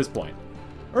 At this point.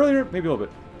 Earlier, maybe a little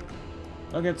bit.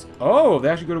 Against, oh, they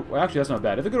actually go to, well, actually that's not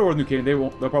bad. If they go to war with New Canaan,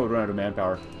 they'll probably run out of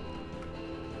manpower.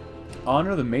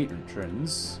 Honor the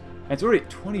matrons. And it's already at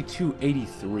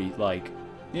 2283. Like,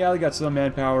 yeah, they got some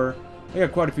manpower. They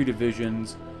got quite a few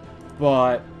divisions.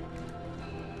 But,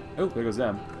 oh, there goes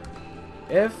them.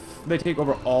 If they take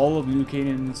over all of New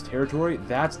Canaan's territory,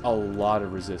 that's a lot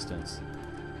of resistance.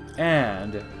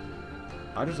 And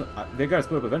they gotta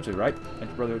split up eventually, right?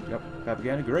 And brother, yep,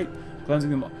 propaganda, great.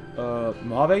 Cleansing the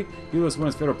Mojave. U.S.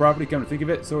 wins federal property. Come to think of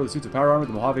it, so are the suits of power armor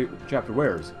the Mojave chapter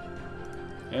wears.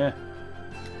 Eh.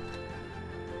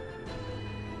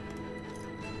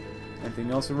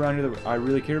 Anything else around here that I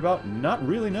really care about? Not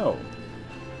really, no.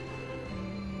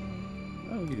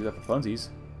 Oh, we can do that for funsies.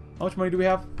 How much money do we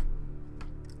have?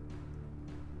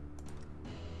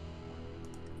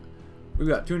 We've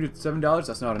got $207.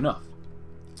 That's not enough.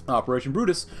 Operation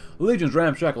Brutus. The Legion's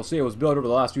ramshackle state was built over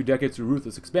the last 2 decades through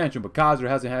ruthless expansion, but Kaiser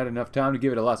hasn't had enough time to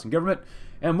give it a lasting government,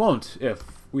 and won't if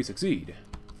we succeed.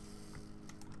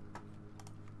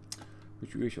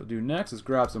 Which we shall do next is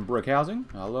grab some brick housing.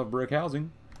 I love brick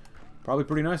housing. Probably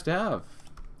pretty nice to have.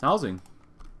 Housing.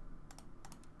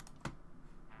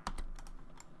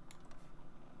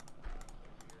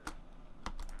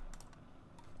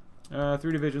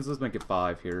 Three divisions. Let's make it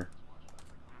 5 here.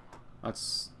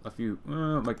 That's a few.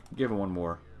 Like, give him one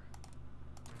more.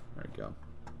 There we go.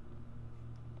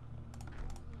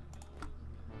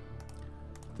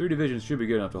 3 divisions should be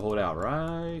good enough to hold out,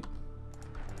 right?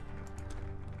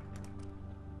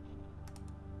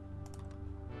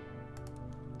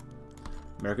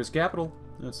 America's capital.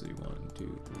 Let's see. 1,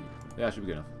 2, 3. That should be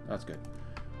good enough. That's good.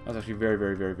 That's actually very,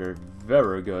 very, very, very,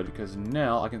 very good, because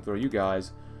now I can throw you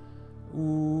guys.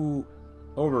 Ooh,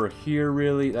 over here,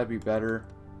 really. That'd be better.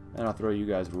 And I'll throw you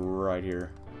guys right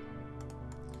here.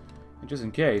 And just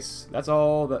in case, that's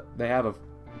all that they have of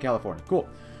California. Cool.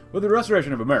 With the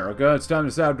restoration of America, it's time to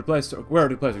decide where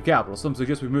to place our capital. Some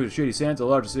suggest we move to Shady Sands, the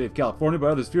largest city of California,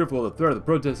 but others, fearful of the threat of the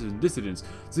protesters and dissidents,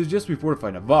 suggest we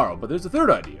fortify Navarro. But there's a third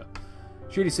idea.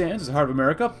 Shady Sands is the heart of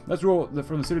America. Let's rule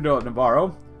from the citadel at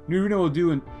Navarro. New Reno will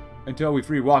do until we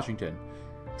free Washington.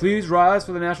 Please rise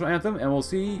for the national anthem, and we'll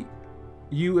see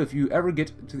you if you ever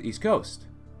get to the East Coast.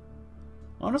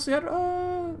 Honestly,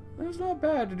 it's not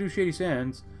bad to do Shady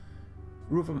Sands.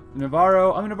 Rule from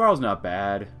Navarro. I mean, Navarro's not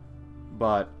bad,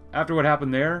 but after what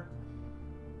happened there,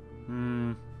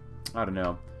 I don't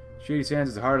know. Shady Sands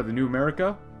is the heart of the new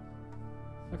America.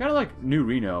 I kind of like New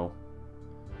Reno,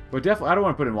 but definitely I don't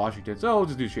want to put in Washington, so we'll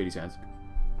just do Shady Sands.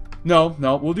 No,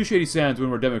 we'll do Shady Sands when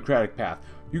we're Democratic Path.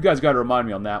 You guys got to remind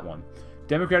me on that one.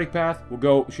 Democratic Path, we'll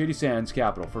go Shady Sands,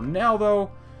 capital. For now, though,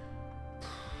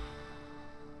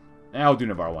 I'll do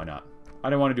Navarro, why not? I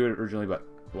didn't want to do it originally, but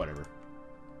whatever.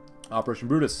 Operation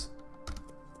Brutus.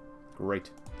 Great.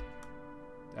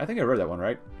 I think I read that one,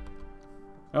 right?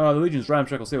 The Legion's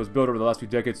ramshackle state was built over the last few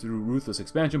decades through ruthless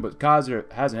expansion, but Kaiser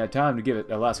hasn't had time to give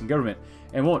it a lasting government,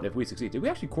 and won't if we succeed. Did we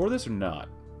actually core this or not?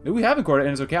 We haven't cored it,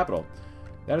 and it's our capital.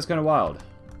 That is kind of wild.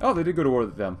 Oh, they did go to war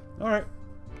with them. Alright.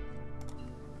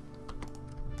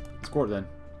 Let's core it then.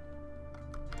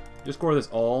 Just core this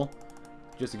all,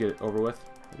 just to get it over with.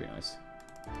 That'd be nice.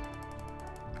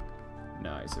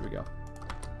 Nice, there we go.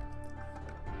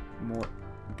 More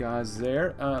guys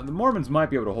there. The Mormons might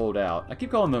be able to hold out. I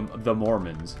keep calling them the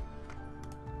Mormons.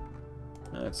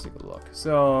 Let's take a look.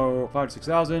 So, 5,000 to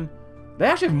 6,000. They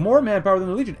actually have more manpower than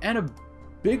the Legion and a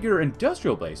bigger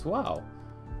industrial base. Wow.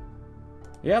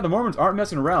 Yeah, the Mormons aren't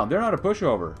messing around. They're not a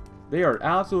pushover. They are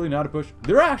absolutely not a push.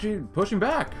 They're actually pushing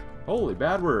back. Holy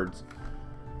bad words.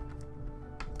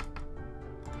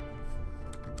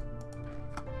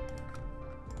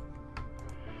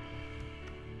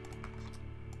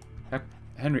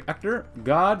 Henry Ector,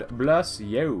 God bless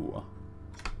you.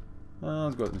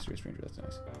 Let's go with Mysterious Stranger, that's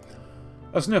nice.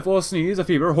 A sniffle, a sneeze, a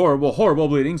fever, horrible, horrible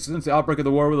bleeding. Since the outbreak of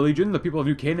the war with the Legion, the people of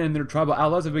New Canaan and their tribal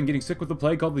allies have been getting sick with the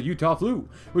plague called the Utah flu,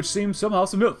 which seems somehow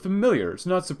familiar. It's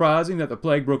not surprising that the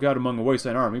plague broke out among a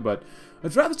wasteland army, but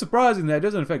it's rather surprising that it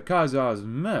doesn't affect Kaiser's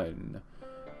men.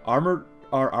 Armored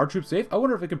are our troops safe? I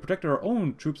wonder if it can protect our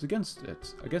own troops against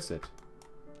it.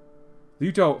 The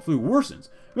Utah flu worsens.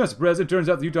 Mr. President, turns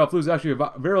out the Utah flu is actually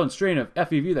a virulent strain of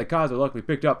FEV that Kaiser likely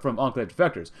picked up from Enclave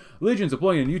defectors. Legions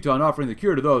deploying in Utah and offering the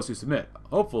cure to those who submit.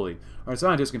 Hopefully, our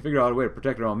scientists can figure out a way to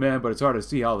protect our own men, but it's hard to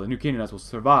see how the new Canaanites will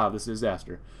survive this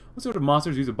disaster. What sort of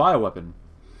monsters use a bioweapon?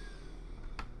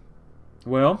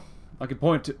 Well, I could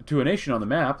point to a nation on the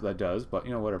map that does, but,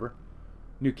 you know, whatever.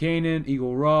 New Canaan,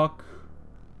 Eagle Rock.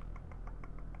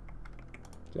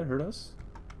 Does that hurt us?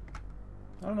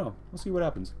 I don't know. We'll see what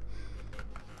happens.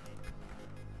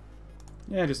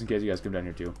 Yeah, just in case you guys come down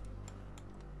here too.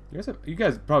 You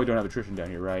guys probably don't have attrition down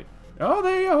here, right? Oh,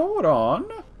 they hold on.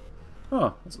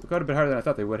 Huh, that's quite a bit higher than I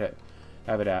thought they would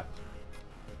have it at.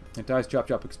 Entice Chop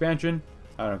Chop expansion.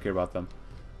 I don't care about them.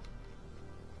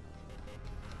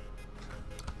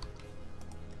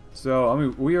 So, I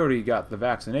mean, we already got the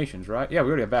vaccinations, right? Yeah, we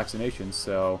already have vaccinations,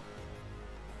 so...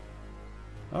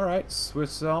 Alright,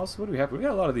 Swiss sauce. What do we have? We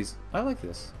got a lot of these. I like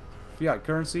this. Fiat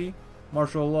currency.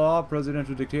 Martial law,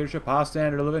 presidential dictatorship, high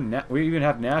standard of living. We even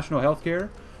have national health care,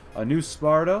 a new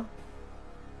Sparta,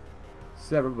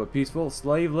 separate but peaceful,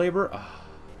 slave labor.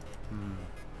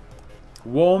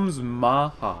 Worms my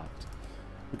heart.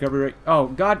 Recovery rate. Oh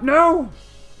God, no!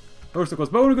 We're so close.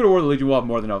 But when we go to war, the Legion will have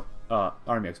more than enough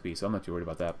army XP, so I'm not too worried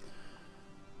about that.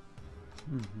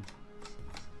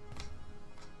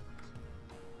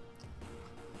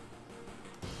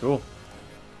 Cool.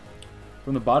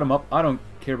 From the bottom up, I don't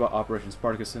care about Operation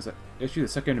Spartacus since I issued the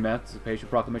Second Emancipation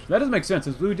Proclamation. That doesn't make sense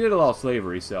since we did allow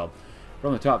slavery, so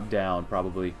from the top down,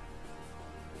 probably.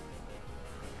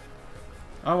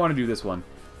 I want to do this one.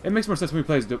 It makes more sense when we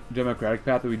play as democratic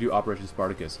path that we do Operation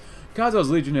Spartacus. Kazal's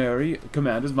legionary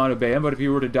commanders might obey him, but if he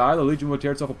were to die, the Legion would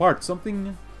tear itself apart.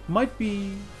 Something might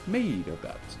be made of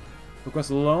that.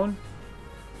 Request a loan?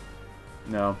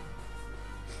 No.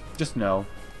 Just no.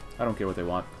 I don't care what they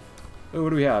want. Oh,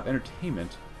 what do we have?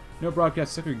 Entertainment. No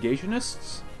broadcast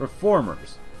segregationists?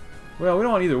 Reformers. Well, we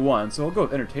don't want either one, so we'll go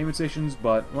with entertainment stations,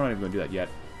 but we're not even going to do that yet.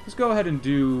 Let's go ahead and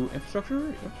do infrastructure.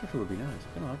 Infrastructure would be nice.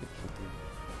 I don't like infrastructure.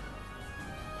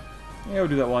 Yeah, we'll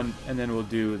do that one, and then we'll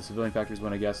do the civilian factories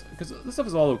one, I guess. Because this stuff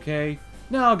is all okay.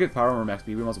 Now I'll get power armor max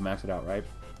speed. We must max it out, right?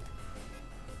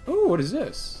 Oh, what is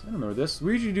this? I don't remember this.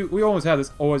 We usually do. We always have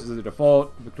this always as a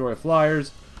default. Victoria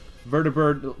Flyers.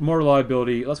 Vertibird, more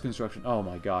reliability, less construction. Oh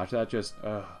my gosh, that just...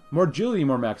 more agility,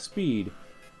 more max speed.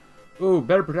 Ooh,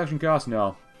 better protection cost?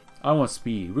 No. I want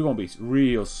speed. We're going to be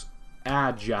real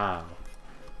agile.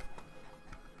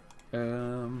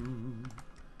 Yeah,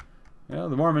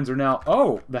 the Mormons are now...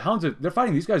 Oh, the Hounds are... They're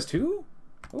fighting these guys too?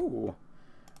 Ooh.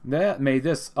 That made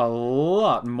this a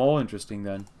lot more interesting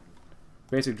then.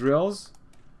 Basic drills.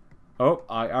 Oh,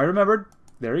 I remembered.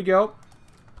 There you go.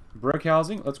 Brick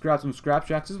housing. Let's grab some scrap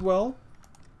shacks as well.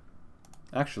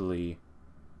 Actually,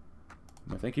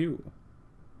 no, thank you.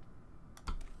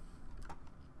 Do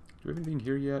we have anything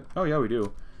here yet? Oh yeah, we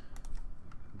do.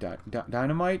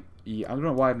 Dynamite. Yeah, I don't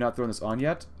know why I've not thrown this on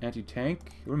yet. Anti-tank.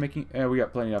 We're making. We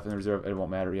got plenty enough in the reserve. It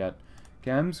won't matter yet.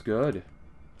 Chems, good.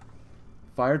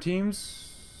 Fire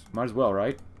teams. Might as well,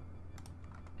 right?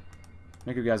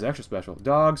 Make you guys extra special.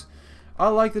 Dogs. I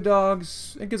like the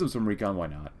dogs. It gives them some recon. Why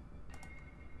not?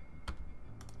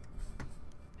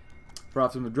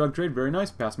 Profits from the drug trade, very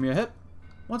nice. Pass me a hit.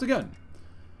 Once again.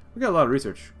 We got a lot of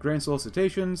research. Grain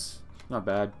solicitations, not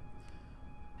bad.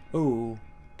 Oh.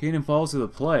 Canaan falls to the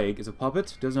plague. Is a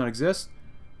puppet. Does not exist.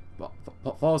 Well,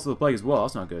 falls to the plague as well.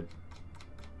 That's not good.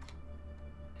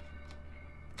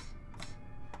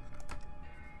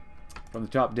 From the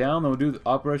top down, then we'll do the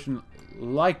Operation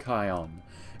Lycaon.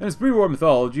 In his pre-war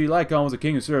mythology, Lycaon was a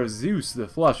king who served Zeus the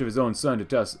flesh of his own son to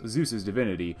test Zeus's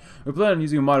divinity. We plan on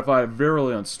using a modified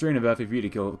virulent strain of FEV to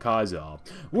kill Kaiser.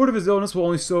 Word of his illness will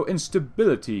only sow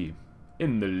instability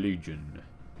in the Legion.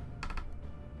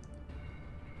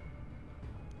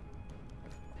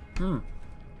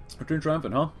 Return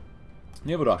triumphant, huh?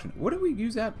 Naval doctrine. What did we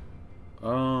use that?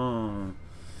 I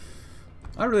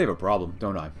really have a problem,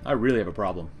 don't I? I really have a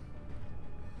problem.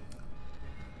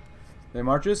 They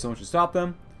marches, someone should stop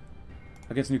them.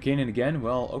 Against New Canaan again?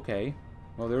 Well, okay.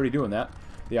 Well, they're already doing that.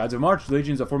 The odds of March, the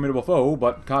Legion's a formidable foe,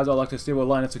 but Kaiser lacks a stable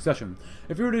line of succession.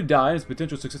 If he were to die and his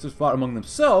potential successors fought among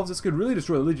themselves, this could really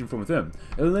destroy the Legion from within,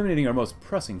 eliminating our most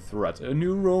pressing threat. A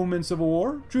new Roman civil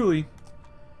war? Truly.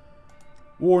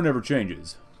 War never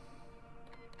changes.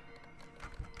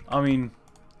 I mean,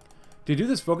 to do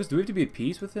this focus, do we have to be at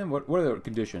peace with him? What are the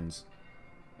conditions?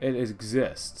 It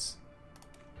exists.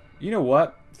 You know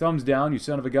what? Thumbs down, you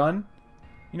son of a gun.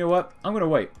 You know what? I'm going to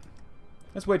wait.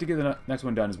 Let's wait to get the next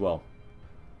one done as well.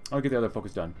 I'll get the other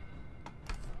focus done.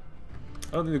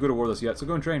 I don't think they're good at warless yet, so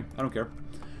go and train. I don't care.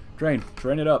 Train.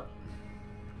 Train it up.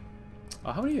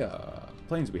 How many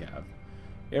planes do we have?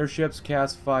 Airships,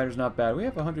 cast fighters, not bad. We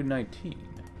have 119.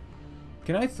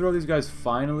 Can I throw these guys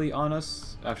finally on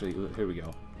us? Actually, here we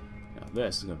go. Now,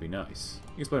 this is going to be nice.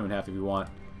 You can split them in half if you want.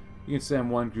 You can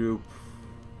send one group.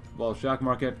 Ball shock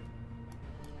market.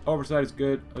 Oversight is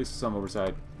good. At least some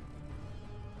oversight.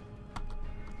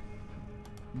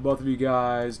 Both of you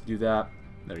guys do that.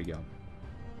 There you go.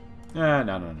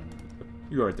 No.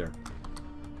 You go right there.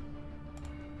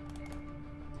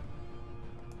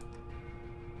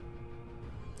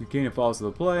 The Canaan falls to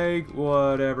the plague.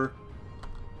 Whatever.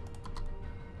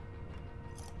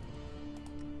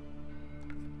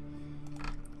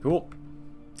 Cool.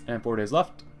 And 4 days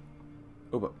left.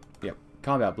 Oh, but, yeah.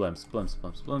 Combat blimps. Blimps.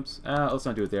 Let's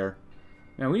not do it there.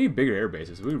 Man, we need bigger air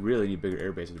bases. We really need bigger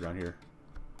air bases around here.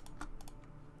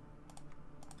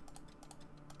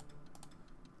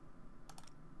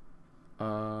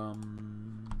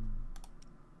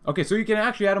 Okay, so you can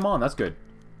actually add them on. That's good.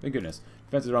 Thank goodness.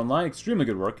 Defenses are online. Extremely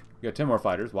good work. You got 10 more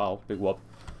fighters. Wow, big whoop.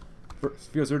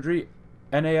 Field surgery.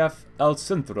 NAF El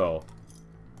Centro.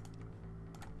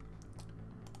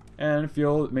 And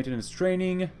field maintenance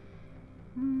training.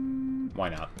 Why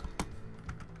not?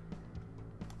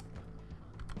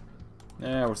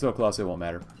 We're so close, it won't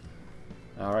matter.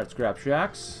 Alright, scrap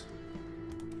shacks.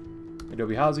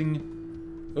 Adobe housing.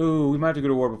 Ooh, we might have to go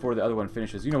to war before the other one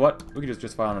finishes. You know what? We can just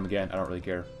justify on them again. I don't really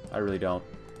care. I really don't.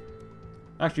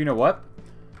 Actually, you know what?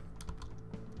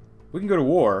 We can go to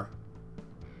war.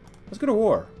 Let's go to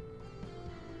war.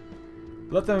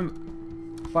 Let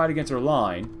them fight against our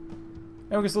line.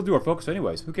 And we can still do our focus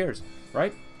anyways. Who cares?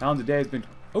 Right? Pounds a day has been...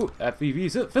 Oh,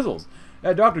 FEV fizzles.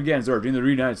 Dr. Gann's urging the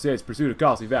United States pursued a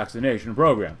costly vaccination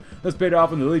program. This paid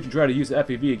off when the Legion tried to use the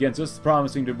FEV against us,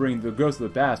 promising to bring the ghosts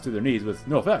of the past to their knees with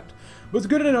no effect. But it's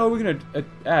good to know we can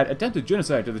add attempted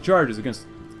genocide to the charges against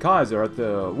Kaiser at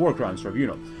the War Crimes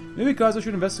Tribunal. Maybe Kaiser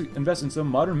should invest in some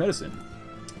modern medicine.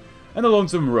 And the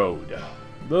Lonesome Road.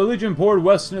 The Legion poured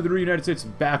west into the United States,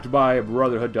 backed by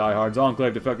Brotherhood diehards,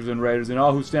 Enclave defectors and raiders, and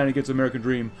all who stand against the American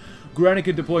dream. Granite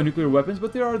can deploy nuclear weapons,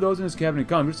 but there are those in his cabinet and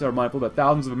Congress that are mindful that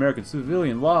thousands of American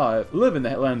civilians live in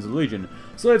the lands of the Legion.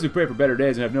 Slaves who pray for better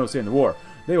days and have no say in the war.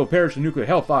 They will perish in nuclear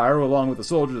hellfire along with the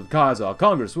soldiers of Kaiser.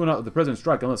 Congress will not let the president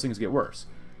strike unless things get worse.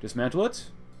 Dismantle it?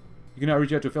 You cannot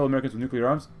reach out to fellow Americans with nuclear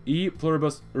arms. E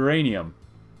pluribus uranium.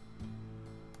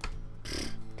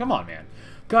 Come on, man.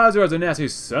 Kaiser has a nasty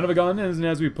son of a gun, and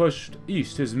as we pushed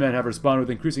east, his men have responded with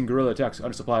increasing guerrilla attacks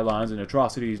under supply lines and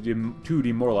atrocities to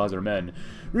demoralize our men.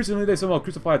 Recently, they somehow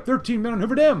crucified 13 men on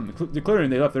Hoover Dam, declaring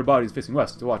they left their bodies facing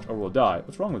west to watch our world die.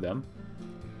 What's wrong with them?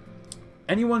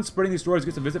 Anyone spreading these stories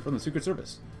gets a visit from the Secret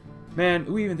Service. Man,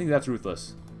 we even think that's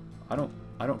ruthless. I don't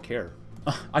care.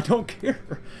 I don't care.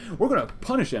 We're gonna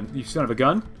punish him, you son of a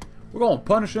gun. We're gonna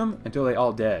punish him until they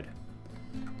all dead.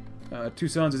 2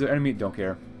 sons is their enemy. Don't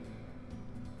care.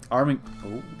 Arming...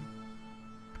 Oh.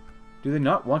 Do they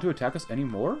not want to attack us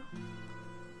anymore?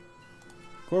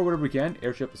 Core whatever we can.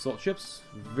 Airship, assault ships.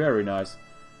 Very nice.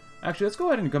 Actually, let's go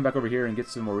ahead and come back over here and get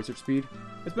some more research speed.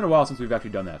 It's been a while since we've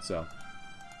actually done that, so...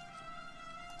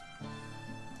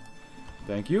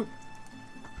 Thank you.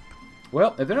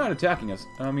 Well, if they're not attacking us...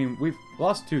 I mean, we've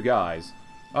lost 2 guys.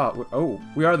 Oh,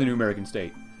 we are the new American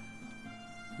state.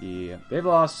 Yeah, they've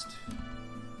lost...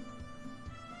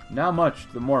 Not much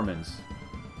to the Mormons.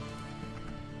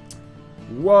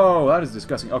 Whoa, that is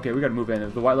disgusting. Okay, we gotta move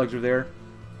in. The white legs are there.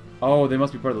 Oh, they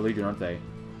must be part of the Legion, aren't they?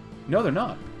 No, they're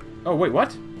not. Oh, wait,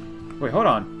 what? Wait, hold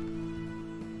on.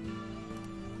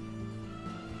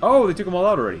 Oh, they took them all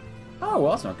out already. Oh,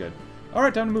 well, that's not good.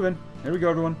 Alright, time to move in. Here we go,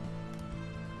 everyone.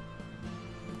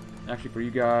 Actually, for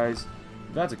you guys,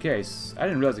 if that's the case, I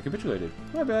didn't realize they capitulated.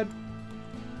 My bad.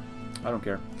 I don't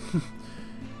care.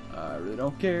 I really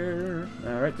don't care.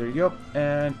 Alright, there you go.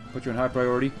 And put you on high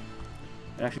priority.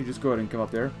 And actually, just go ahead and come up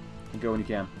there. And go when you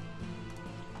can.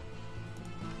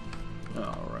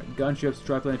 Alright, gunships,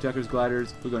 triplane attackers,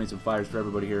 gliders. We're gonna need some fighters for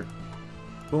everybody here.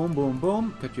 Boom, boom,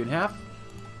 boom. Cut you in half.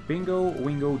 Bingo,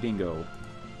 wingo, dingo.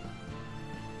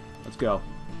 Let's go.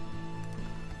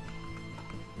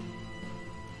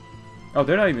 Oh,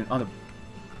 they're not even on the...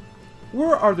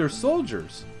 Where are their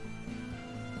soldiers?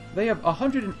 They have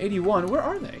 181. Where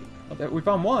are they? Oh, we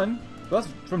found one. That's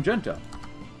from Genta.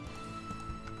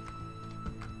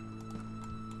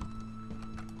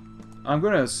 I'm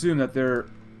going to assume that they're...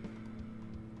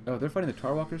 Oh, they're fighting the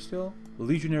Tarwalkers still?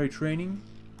 Legionary training?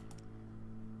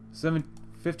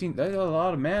 15... That's a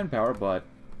lot of manpower, but...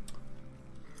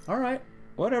 Alright,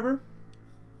 whatever.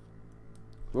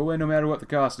 We'll win no matter what the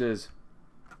cost is.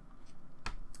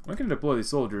 When can I deploy these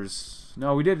soldiers?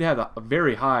 No, we did have a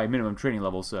very high minimum training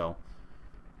level, so.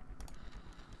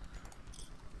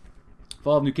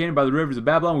 Fall of New Canaan by the rivers of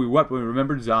Babylon, we wept when we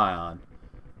remembered Zion.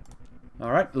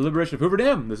 Alright, the liberation of Hoover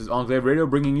Dam. This is Enclave Radio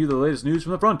bringing you the latest news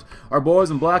from the front. Our boys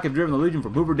in black have driven the Legion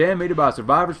from Hoover Dam, made by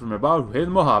survivors from above who hid in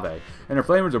the Mojave. And our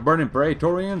flamers are burning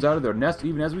Praetorians out of their nest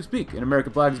even as we speak. An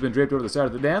American flag has been draped over the side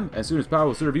of the dam, as soon as power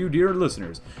will serve you, dear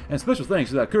listeners. And special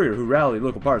thanks to that courier who rallied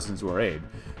local partisans to our aid.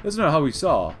 This is not how we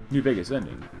saw New Vegas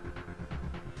ending.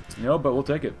 No, but we'll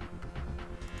take it.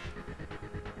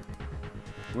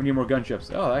 We need more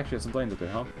gunships. Oh, I actually have some planes up there,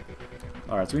 huh?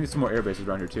 Alright, so we need some more air bases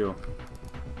around here, too.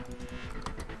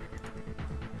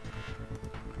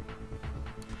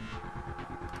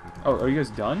 Oh, are you guys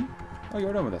done? Oh,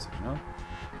 you're done with that section, huh?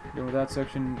 Done with that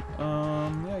section.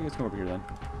 Yeah, I guess come over here then.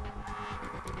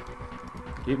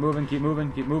 Keep moving, keep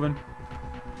moving, keep moving.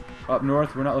 Up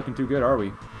north, we're not looking too good, are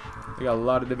we? We got a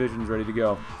lot of divisions ready to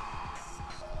go.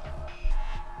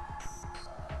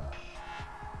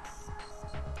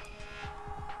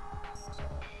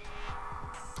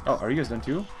 Oh, are you guys done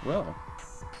too? Well.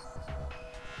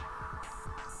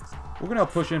 We're gonna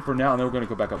push in for now, and then we're gonna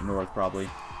go back up north, probably.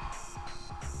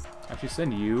 Actually,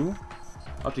 send you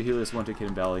up to Helios 1 to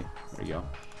Hidden Valley. There you go.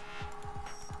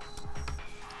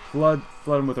 Flood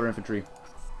them with our infantry.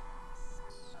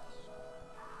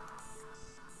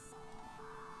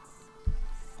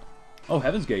 Oh,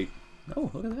 Heaven's Gate.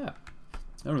 Oh, look at that. I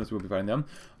don't know if we'll be fighting them.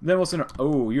 Then we'll send our...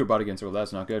 Oh, you're about to get encircled.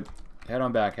 That's not good. Head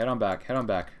on back, head on back, head on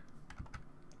back.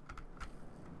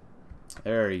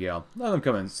 There you go. Let them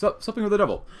come in. Something with the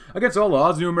devil. Against all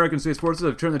odds, new American States forces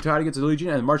have turned the tide against the Legion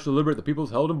and marched to liberate the peoples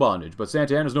held in bondage. But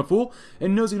Santa Anna's no fool,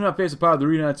 and knows he cannot face the power of the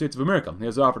United States of America. He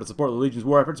has offered to support the Legion's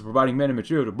war efforts, providing men and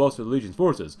material to bolster the Legion's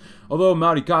forces. Although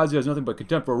Maori Kazi has nothing but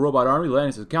contempt for a robot army,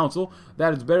 Lannis' counsel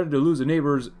that it's better to lose a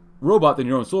neighbor's robot than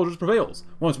your own soldiers prevails.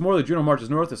 Once more, the general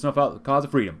marches north to snuff out the cause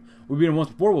of freedom. We've beaten him once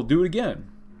before, we'll do it again.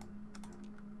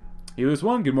 Helios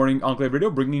 1, good morning, Enclave Radio,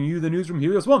 bringing you the news from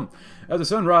Helios 1. As the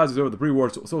sun rises over the pre-war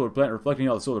solar plant reflecting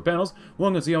all the solar panels,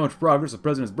 one can see how much progress the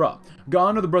President has brought.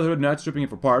 Gone are the Brotherhood Knights stripping it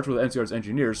for parts, with NCR's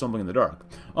engineers stumbling in the dark.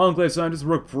 Enclave scientists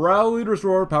work proudly to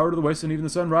restore power to the West, and even the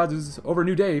sun rises over a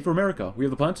new day for America. We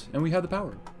have the plant, and we have the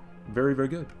power. Very, very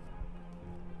good.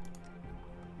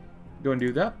 Go and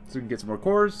do that, so we can get some more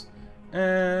cores,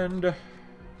 and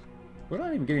we're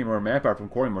not even getting more manpower from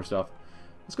coring more stuff.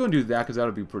 Let's go and do that, because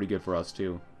that'll be pretty good for us,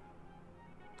 too.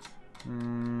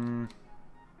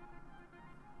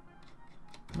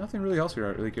 Nothing really else here I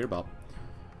really care about.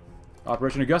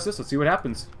 Operation Augustus, let's see what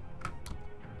happens.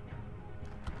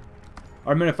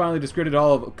 Our men have finally discredited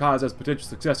all of Kaz as potential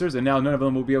successors, and now none of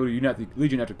them will be able to unite the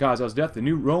Legion after Kaz's death. The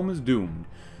new Rome is doomed.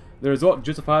 The result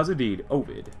justifies the deed.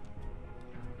 Ovid.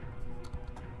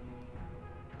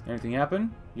 Anything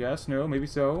happen? Yes, no, maybe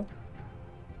so.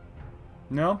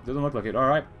 No, doesn't look like it.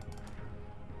 Alright.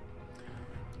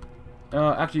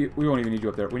 Actually, we won't even need you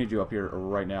up there. We need you up here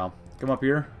right now. Come up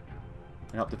here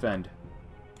and help defend.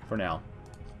 For now.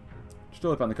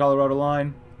 Still up on the Colorado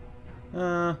line.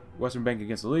 Western Bank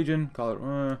against the Legion.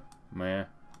 Colorado, meh.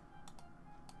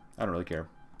 I don't really care.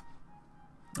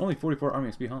 Only 44 Army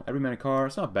XP, huh? Every man a car.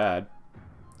 It's not bad.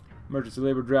 Emergency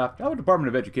labor draft. How about Department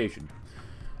of Education?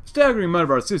 Staggering amount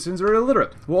of our citizens are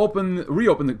illiterate. We'll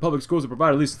reopen the public schools to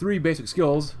provide at least 3 basic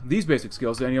skills. These basic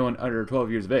skills to anyone under 12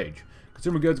 years of age.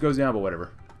 Consumer goods goes down, but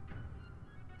whatever.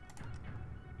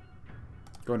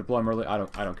 Go and deploy them early. I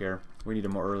don't care. We need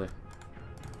them more early.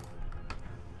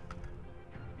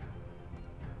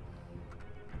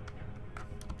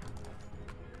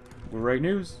 Great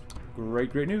news.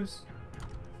 Great news.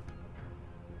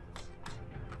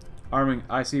 Arming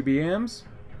ICBMs.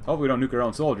 Hopefully we don't nuke our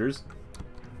own soldiers.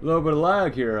 A little bit of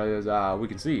lag here, as we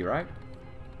can see, right?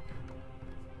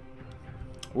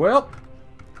 Well,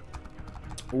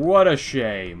 what a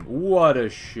shame. What a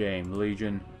shame,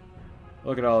 Legion.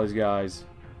 Look at all these guys.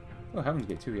 Oh, Heaven's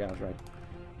Gate too. Yeah, that's right.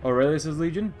 Oh, really? This is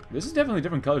Legion? This is definitely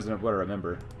different colors than what I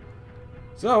remember.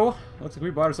 So, looks like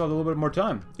we bought ourselves a little bit more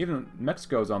time. Even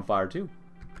Mexico's on fire, too.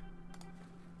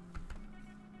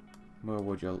 Where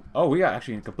would you... Oh, we got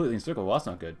actually completely encircled. Well, that's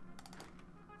not good.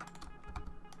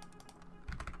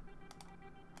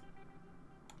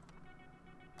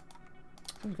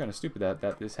 It's kind of stupid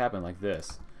that this happened like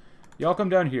this. Y'all come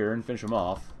down here and finish them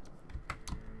off.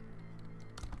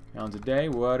 Pounds a day,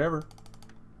 whatever.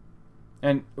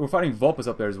 And we're fighting Vulpus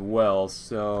up there as well,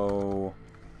 so...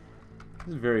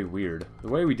 This is very weird. The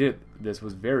way we did this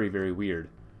was very, very weird.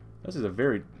 This is a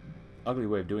very ugly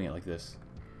way of doing it like this.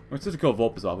 We're supposed to kill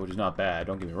Vulpus off, which is not bad,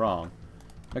 don't get me wrong.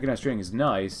 Mechanized training is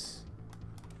nice.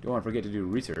 Don't want to forget to do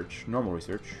research, normal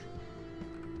research.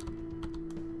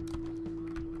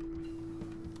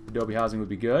 Adobe housing would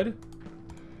be good.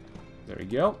 There we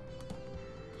go.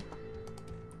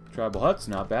 Tribal huts,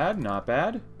 not bad, not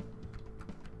bad.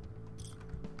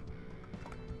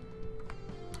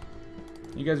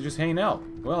 You guys are just hanging out.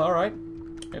 Well, alright.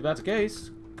 If that's the case,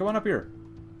 come on up here.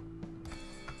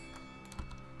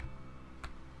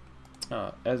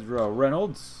 Ezra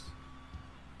Reynolds.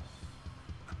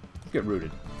 Let's get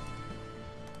rooted.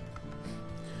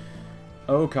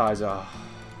 Oh, Kaiser.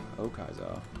 Oh,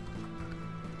 Kaiser.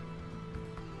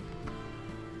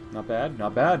 Not bad,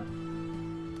 not bad.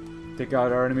 Take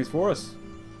out our enemies for us.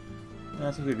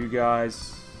 Let's leave you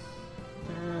guys.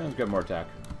 Let's get more attack.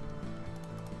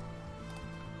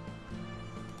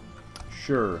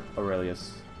 Sure,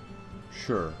 Aurelius.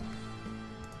 Sure.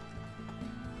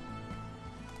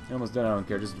 They're almost done, I don't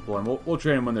care, just deploy them. We'll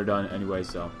train them when they're done anyway,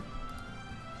 so.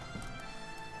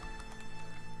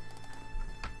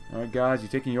 Alright guys,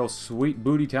 you're taking your old sweet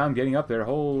booty time getting up there.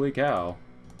 Holy cow.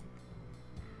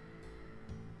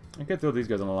 I can throw these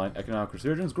guys on the line. Economic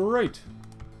resurgence, great!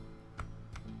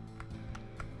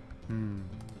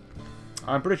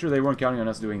 I'm pretty sure they weren't counting on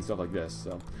us doing stuff like this,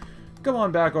 so. Come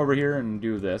on back over here and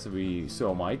do this if we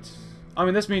so might. I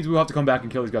mean, this means we'll have to come back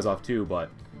and kill these guys off too, but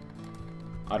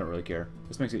I don't really care.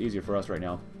 This makes it easier for us right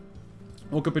now.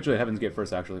 We'll capitulate Heaven's Gate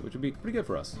first, actually, which would be pretty good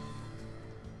for us.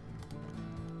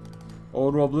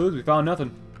 Old World Blues, we found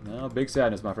nothing. No, big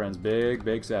sadness, my friends. Big,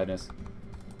 big sadness.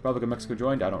 Republic of Mexico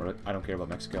joined. I don't care about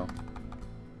Mexico.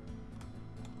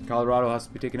 Colorado has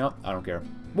to be taken out. I don't care.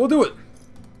 We'll do it.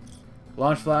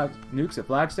 Launch flag nukes at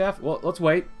Flagstaff. Well, let's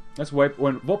wait. Let's wait.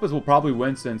 When Vulpes will probably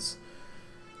win since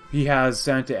he has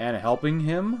Santa Ana helping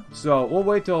him. So we'll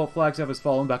wait till Flagstaff has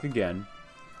fallen back again.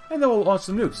 And then we'll launch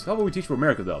some nukes. How about we teach for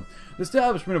America, though? The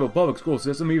establishment of a public school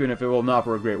system, even if it will not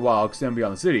for a great while extend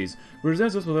beyond the cities,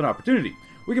 presents us with an opportunity.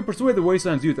 We can persuade the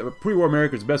Wasteland's youth that pre-war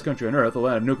America is the best country on earth, a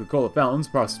land of Nuka-Cola fountains,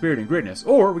 prosperity, and greatness.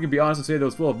 Or we can be honest and say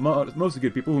those full of mostly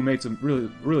good people who made some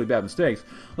really bad mistakes,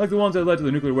 like the ones that led to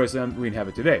the nuclear wasteland we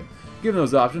inhabit today. Given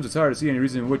those options, it's hard to see any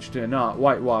reason in which to not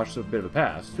whitewash a bit of a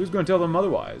past. Who's going to tell them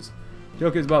otherwise?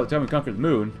 Tell kids about the time we conquered the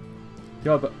moon.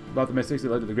 Tell about the mistakes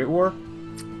that led to the Great War.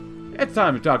 It's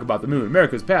time to talk about the moon.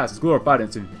 America's past is glorified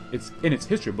in its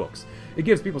history books. It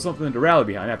gives people something to rally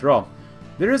behind, after all.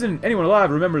 There isn't anyone alive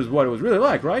who remembers what it was really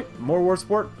like, right? More war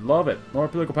support? Love it. More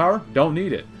political power? Don't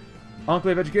need it.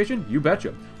 Enclave education? You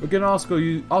betcha. We can also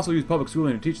use public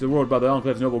schooling to teach the world about the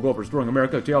Enclave's noble goal for restoring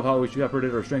America, a tale of how we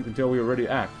shepherded our strength until we were ready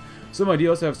to act. Some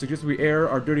idealists have suggested we air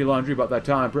our dirty laundry about that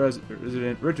time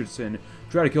President Richardson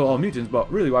tried to kill all mutants,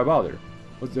 but really, why bother?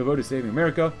 Was devoted to saving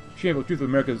America? Shameful truth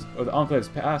of the Enclave's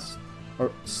past,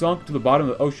 or sunk to the bottom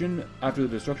of the ocean after the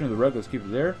destruction of the regulars keep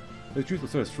it there? The truth will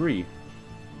set us free.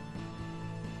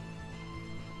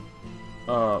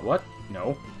 What?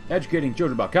 No. Educating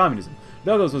children about communism.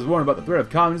 Douglas was warned about the threat of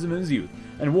communism in his youth,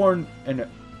 and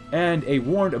a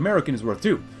warned American is worth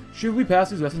two. Should we pass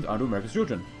these lessons on to America's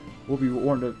children? We'll be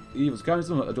warned of the evils of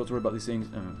communism. Adults worry about these things.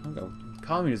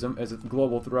 Communism as a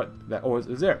global threat that always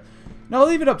is there. Now, I'll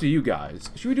leave it up to you guys.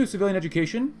 Should we do civilian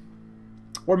education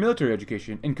or military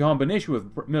education in combination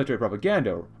with military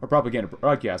propaganda or propaganda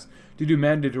broadcasts to do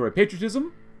mandatory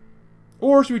patriotism?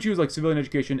 Or should we choose like civilian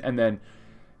education and then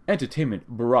entertainment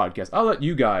broadcast? I'll let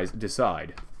you guys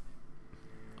decide.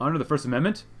 Honor the First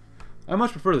Amendment. I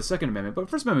much prefer the Second Amendment, but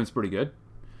First Amendment's pretty good.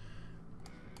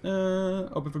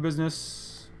 Open for business.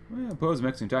 Oppose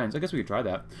Mexican Titans. I guess we could try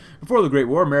that. Before the Great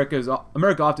War, America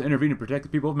often intervened to protect the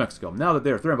people of Mexico. Now that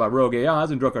they are threatened by rogue AIs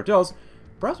and drug cartels,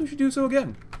 perhaps we should do so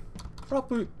again.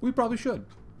 We probably should.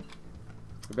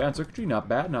 Advanced circuitry, not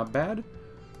bad, not bad.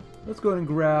 Let's go ahead and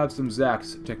grab some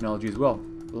Zach's technology as well.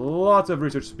 Lots of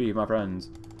research speed, my friends.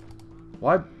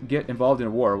 Why get involved in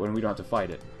a war when we don't have to fight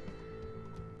it?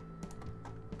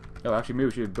 Oh, actually, maybe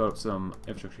we should build up some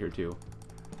infrastructure here, too.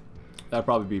 That'd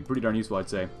probably be pretty darn useful, I'd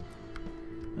say.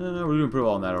 We're doing pretty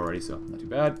well on that already, so not too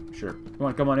bad. Sure. You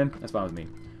want to come on in? That's fine with me.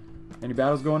 Any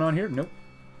battles going on here? Nope.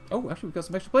 Oh, actually, we've got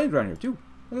some extra planes around here, too.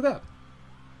 Look at that.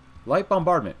 Light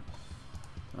bombardment.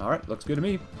 Alright, looks good to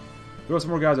me. Throw some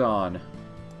more guys on.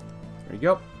 There you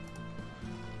go.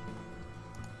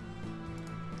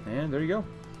 And there you go.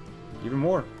 Even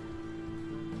more.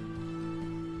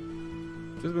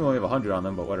 Just we only have 100 on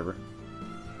them, but whatever.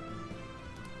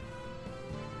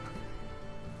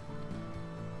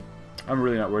 I'm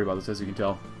really not worried about this, as you can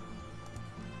tell.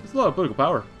 There's a lot of political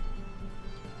power.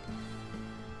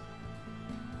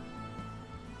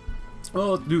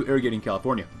 Well, let's do irrigating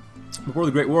California. Before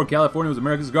the Great War, California was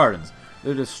America's gardens.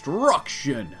 The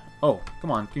destruction... Oh,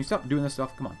 come on. Can you stop doing this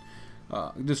stuff? Come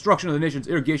on. Destruction of the nation's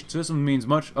irrigation system means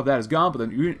much of that is gone, but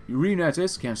the United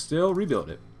States can still rebuild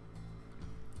it.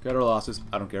 Cut our losses.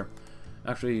 I don't care.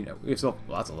 Actually, we have still...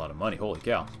 Well, that's a lot of money. Holy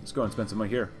cow. Let's go and spend some money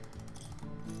here.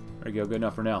 There you go. Good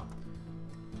enough for now.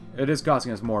 It is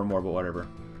costing us more and more, but whatever.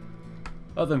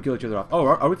 Let them kill each other off. Oh,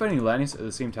 are we fighting Atlantis at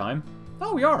the same time?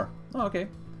 Oh, we are. Oh, okay.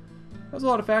 That's a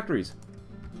lot of factories.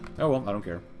 Oh, well, I don't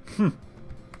care.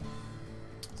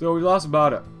 So we lost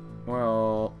about,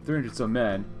 well, 300 some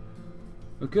men.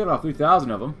 We killed off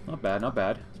 3,000 of them. Not bad, not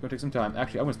bad. It's going to take some time.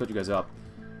 Actually, I'm going to split you guys up.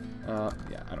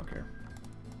 Yeah, I don't care.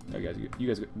 You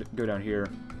guys go down here.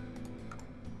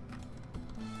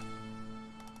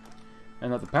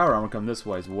 And let the power armor come this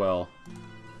way as well.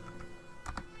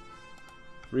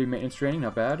 Free maintenance training,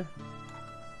 not bad.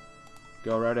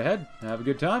 Go right ahead. Have a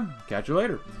good time. Catch you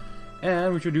later.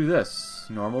 And we should do this.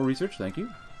 Normal research, thank you.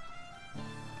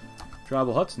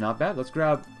 Tribal huts, not bad. Let's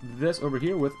grab this over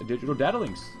here with digital data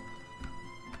links.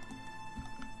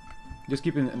 Just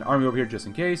keeping an army over here just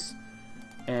in case.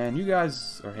 And you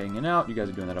guys are hanging out. You guys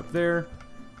are doing that up there.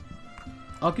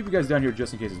 I'll keep you guys down here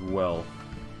just in case as well.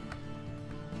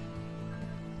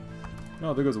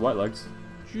 Oh, there goes the white legs.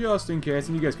 Just in case.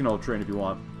 And you guys can all train if you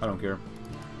want. I don't care.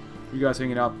 You guys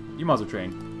hanging out, you might as well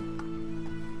train.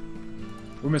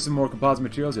 We're missing more composite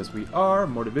materials. Yes, we are.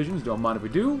 More divisions. Don't mind if we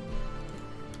do.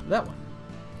 That one.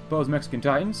 Opposed Mexican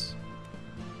Titans.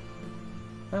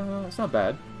 It's not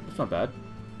bad. It's not bad.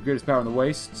 Greatest power in the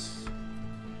waste.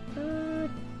 We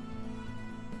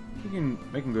can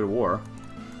make them go to war.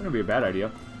 It's gonna be a bad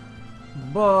idea.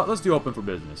 But let's do open for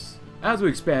business. As we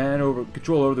expand over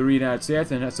control over the United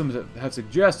States, and some have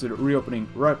suggested reopening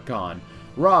Retcon,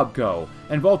 Robco,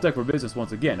 and Vault-Tec for business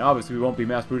once again. Obviously, we won't be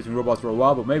mass producing robots for a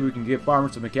while, but maybe we can give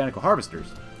farmers some mechanical harvesters.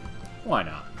 Why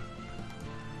not?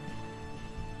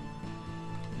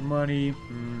 Money.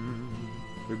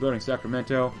 Rebuilding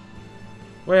Sacramento.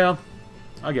 Well,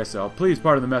 I guess so. Please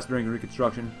pardon the mess during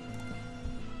reconstruction.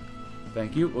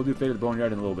 Thank you. We'll do Fate of the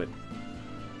Boneyard in a little bit.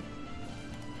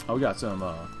 Oh, we got some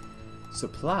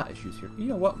supply issues here. You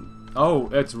know what? Oh,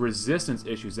 it's resistance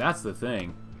issues. That's the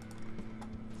thing.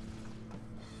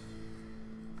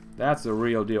 That's the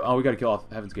real deal. Oh, we gotta kill off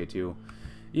Heaven's Gate too.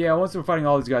 Yeah, once we're fighting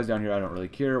all these guys down here, I don't really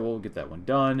care. We'll get that one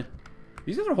done.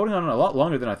 These guys are holding on a lot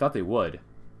longer than I thought they would.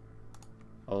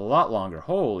 A lot longer.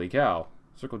 Holy cow.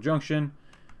 Circle Junction.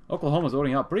 Oklahoma's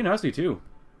holding out pretty nicely too.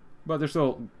 But they're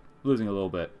still losing a little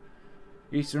bit.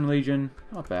 Eastern Legion.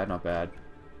 Not bad, not bad.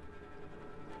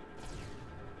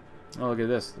 Oh, look at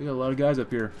this. We got a lot of guys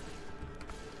up here.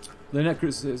 Lynette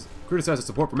criticizes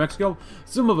support for Mexico.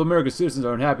 Some of America's citizens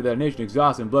are unhappy that a nation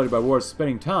exhausted and blooded by wars is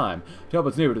spending time to help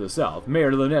its neighbor to the south.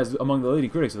 Mayor Lynette is among the leading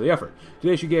critics of the effort.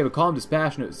 Today she gave a calm,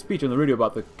 dispassionate speech on the radio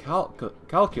about the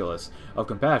calculus of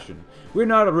compassion. We're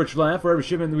not a rich land. For every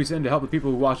shipment we send to help the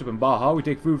people who wash up in Baja, we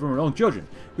take food from our own children.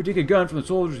 We take a gun from the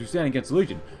soldiers who stand against the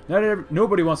Legion.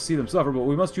 Nobody wants to see them suffer, but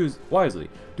we must choose wisely.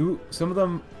 Do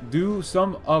some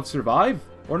of survive?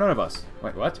 Or none of us?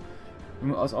 Wait, what? We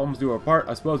must almost do our part.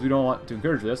 I suppose we don't want to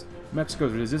encourage this.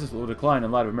 Mexico's resistance will decline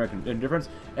in light of American indifference.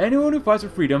 Anyone who fights for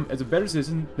freedom is a better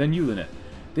citizen than you, Lynette.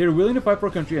 They are willing to fight for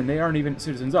a country and they aren't even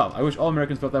citizens of. I wish all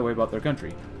Americans felt that way about their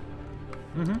country.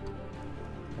 That's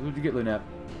what you get, Lynette.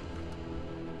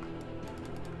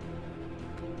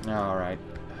 Alright.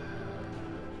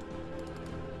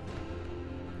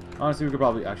 Honestly, we could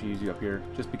probably actually use you up here,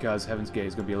 just because Heaven's Gate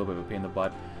is going to be a little bit of a pain in the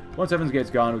butt. Once Heaven's Gate's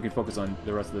gone, we can focus on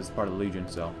the rest of this part of the Legion,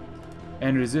 so...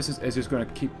 And resistance is just going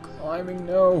to keep climbing.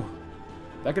 No!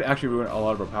 That could actually ruin a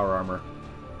lot of our power armor.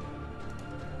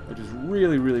 Which is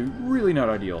really, really, really not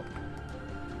ideal.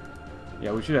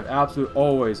 Yeah, we should have absolute,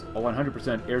 always, a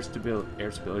 100%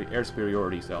 air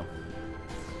superiority, so...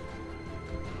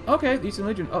 Okay, the Eastern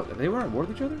Legion... Oh, they were at war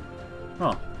with each other?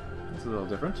 Huh. That's a little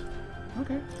different.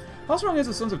 Okay. How strong is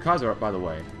the Sons of Kaiser, by the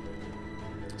way?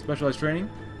 Specialized training?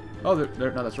 Oh,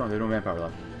 they're not that strong. They have no manpower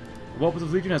left.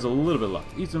 Vulpus' Legion has a little bit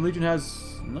left. Eastern Legion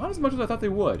has not as much as I thought they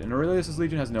would. And Aurelius'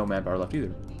 Legion has no manpower left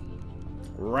either.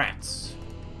 Rats.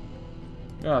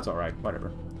 Yeah, that's alright.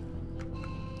 Whatever.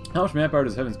 How much manpower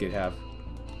does Heaven's Gate have?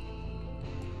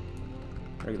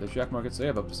 Regular shack markets. They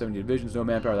have up to 70 divisions. No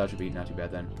manpower. That should be not too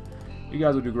bad then. You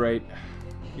guys will do great.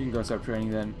 You can go and start training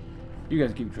then. You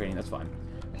guys keep training. That's fine.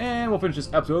 And we'll finish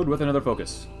this episode with another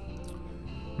focus.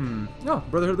 Oh,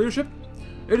 Brotherhood leadership?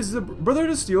 It is the Brotherhood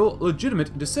of Steel,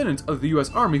 legitimate descendants of the U.S.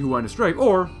 Army who went to strike,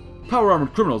 or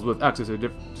power-armored criminals with access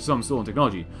to some stolen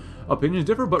technology. Opinions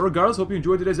differ, but regardless, hope you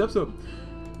enjoyed today's episode.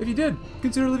 If you did,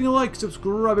 consider leaving a like,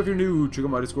 subscribe if you're new, check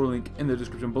out my Discord link in the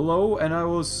description below, and I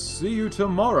will see you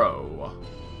tomorrow,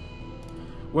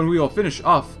 when we will finish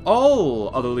off all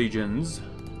of the legions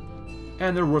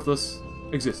and their worthless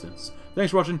existence.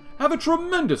 Thanks for watching. Have a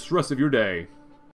tremendous rest of your day.